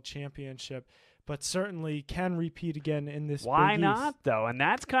national championship, but certainly can repeat again in this Why Big East. not, though? And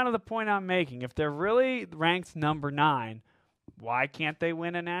that's kind of the point I'm making. If they're really ranked number 9, why can't they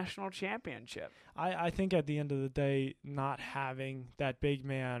win a national championship? I think at the end of the day, not having that big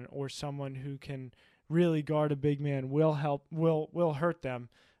man or someone who can really guard a big man will hurt them.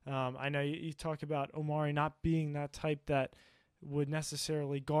 I know you talk about Omari not being that type that would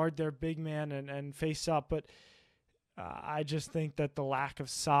necessarily guard their big man and face up, but I just think that the lack of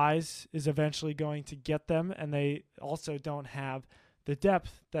size is eventually going to get them, and they also don't have the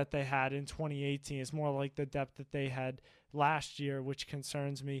depth that they had in 2018. It's more like the depth that they had last year, which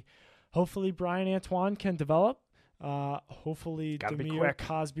concerns me. Hopefully Brian Antoine can develop. Hopefully Demir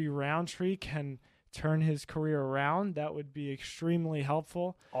Cosby-Roundtree can turn his career around. That would be extremely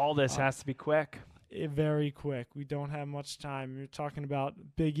helpful. All this has to be quick. Very quick. We don't have much time. You're talking about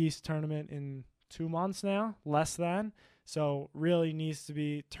Big East tournament in 2 months now, less than. So really needs to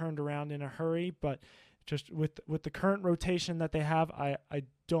be turned around in a hurry. But just with the current rotation that they have, I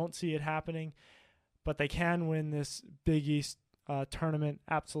don't see it happening. But they can win this Big East tournament,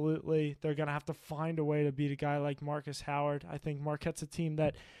 absolutely. They're going to have to find a way to beat a guy like Marcus Howard. I think Marquette's a team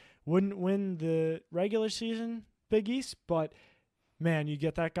that wouldn't win the regular season Big East, but man, you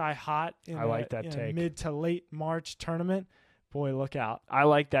get that guy hot in a mid to late March tournament. Boy, look out. I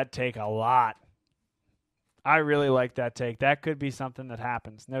like that take a lot. I really like that take. That could be something that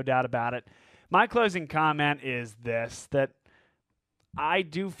happens, no doubt about it. My closing comment is this, that I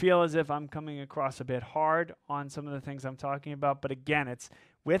do feel as if I'm coming across a bit hard on some of the things I'm talking about, but again, it's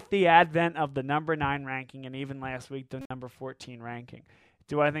with the advent of the number 9 ranking and even last week the number 14 ranking.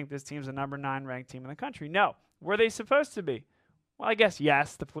 Do I think this team's a number 9 ranked team in the country? No. Were they supposed to be? Well, I guess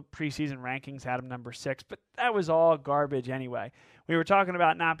yes. The preseason rankings had them number 6, but that was all garbage anyway. We were talking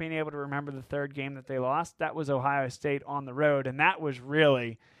about not being able to remember the third game that they lost. That was Ohio State on the road, and that was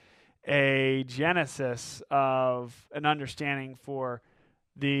really a genesis of an understanding for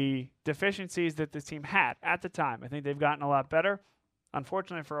the deficiencies that this team had at the time. I think they've gotten a lot better.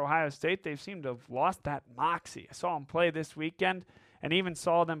 Unfortunately for Ohio State, they seem to have lost that moxie. I saw them play this weekend and even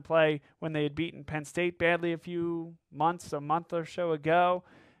saw them play when they had beaten Penn State badly a month or so ago,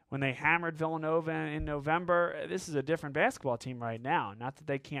 when they hammered Villanova in November. This is a different basketball team right now. Not that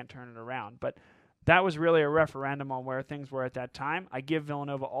they can't turn it around, but that was really a referendum on where things were at that time. I give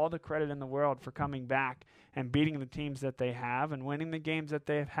Villanova all the credit in the world for coming back and beating the teams that they have and winning the games that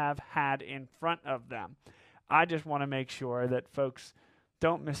they have had in front of them. I just want to make sure that folks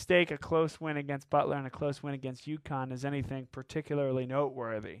don't mistake a close win against Butler and a close win against UConn as anything particularly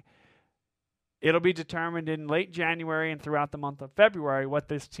noteworthy. It'll be determined in late January and throughout the month of February what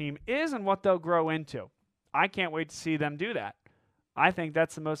this team is and what they'll grow into. I can't wait to see them do that. I think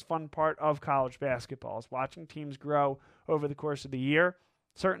that's the most fun part of college basketball, is watching teams grow over the course of the year.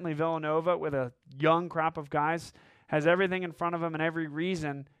 Certainly Villanova, with a young crop of guys, has everything in front of them and every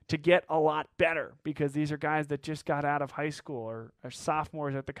reason to get a lot better, because these are guys that just got out of high school or are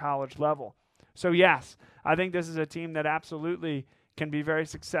sophomores at the college level. So yes, I think this is a team that absolutely can be very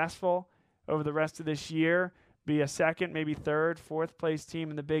successful over the rest of this year, be a second, maybe third, fourth place team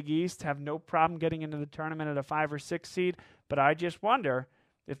in the Big East, have no problem getting into the tournament at a 5 or 6 seed. But I just wonder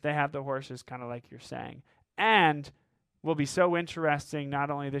if they have the horses, kind of like you're saying. And will be so interesting not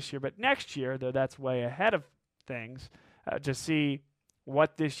only this year but next year, though that's way ahead of things, to see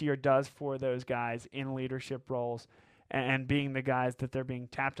what this year does for those guys in leadership roles and being the guys that they're being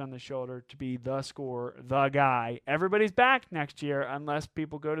tapped on the shoulder to be the scorer, the guy. Everybody's back next year unless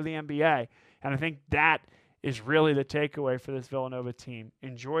people go to the NBA. And I think that is really the takeaway for this Villanova team.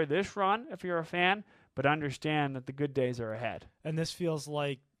 Enjoy this run if you're a fan, but understand that the good days are ahead. And this feels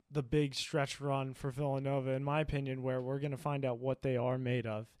like the big stretch run for Villanova, in my opinion, where we're going to find out what they are made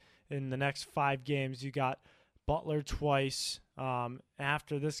of. In the next 5 games, you got Butler twice.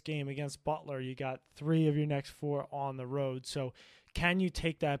 After this game against Butler, you got 3 of your next 4 on the road. So can you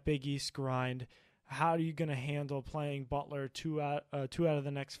take that Big East grind? How are you going to handle playing Butler 2 out of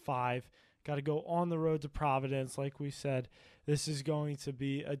the next 5? Got to go on the road to Providence. Like we said, this is going to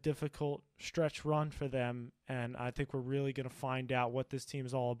be a difficult stretch run for them, and I think we're really going to find out what this team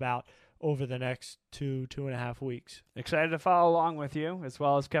is all about over the next 2.5 weeks. Excited to follow along with you, as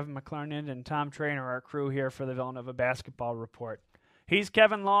well as Kevin McClernand and Tom Trainer, our crew here for the Villanova Basketball Report. He's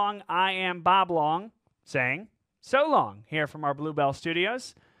Kevin Long. I am Bob Long, saying so long here from our Bluebell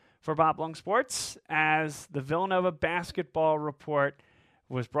Studios for Bob Long Sports, as the Villanova Basketball Report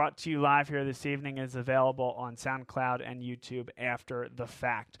was brought to you live here this evening, is available on SoundCloud and YouTube after the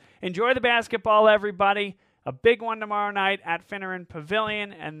fact. Enjoy the basketball, everybody. A big one tomorrow night at Finneran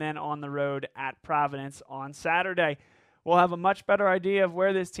Pavilion, and then on the road at Providence on Saturday. we'll have a much better idea of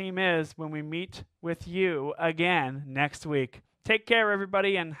where this team is when we meet with you again next week. Take care,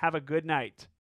 everybody, and have a good night.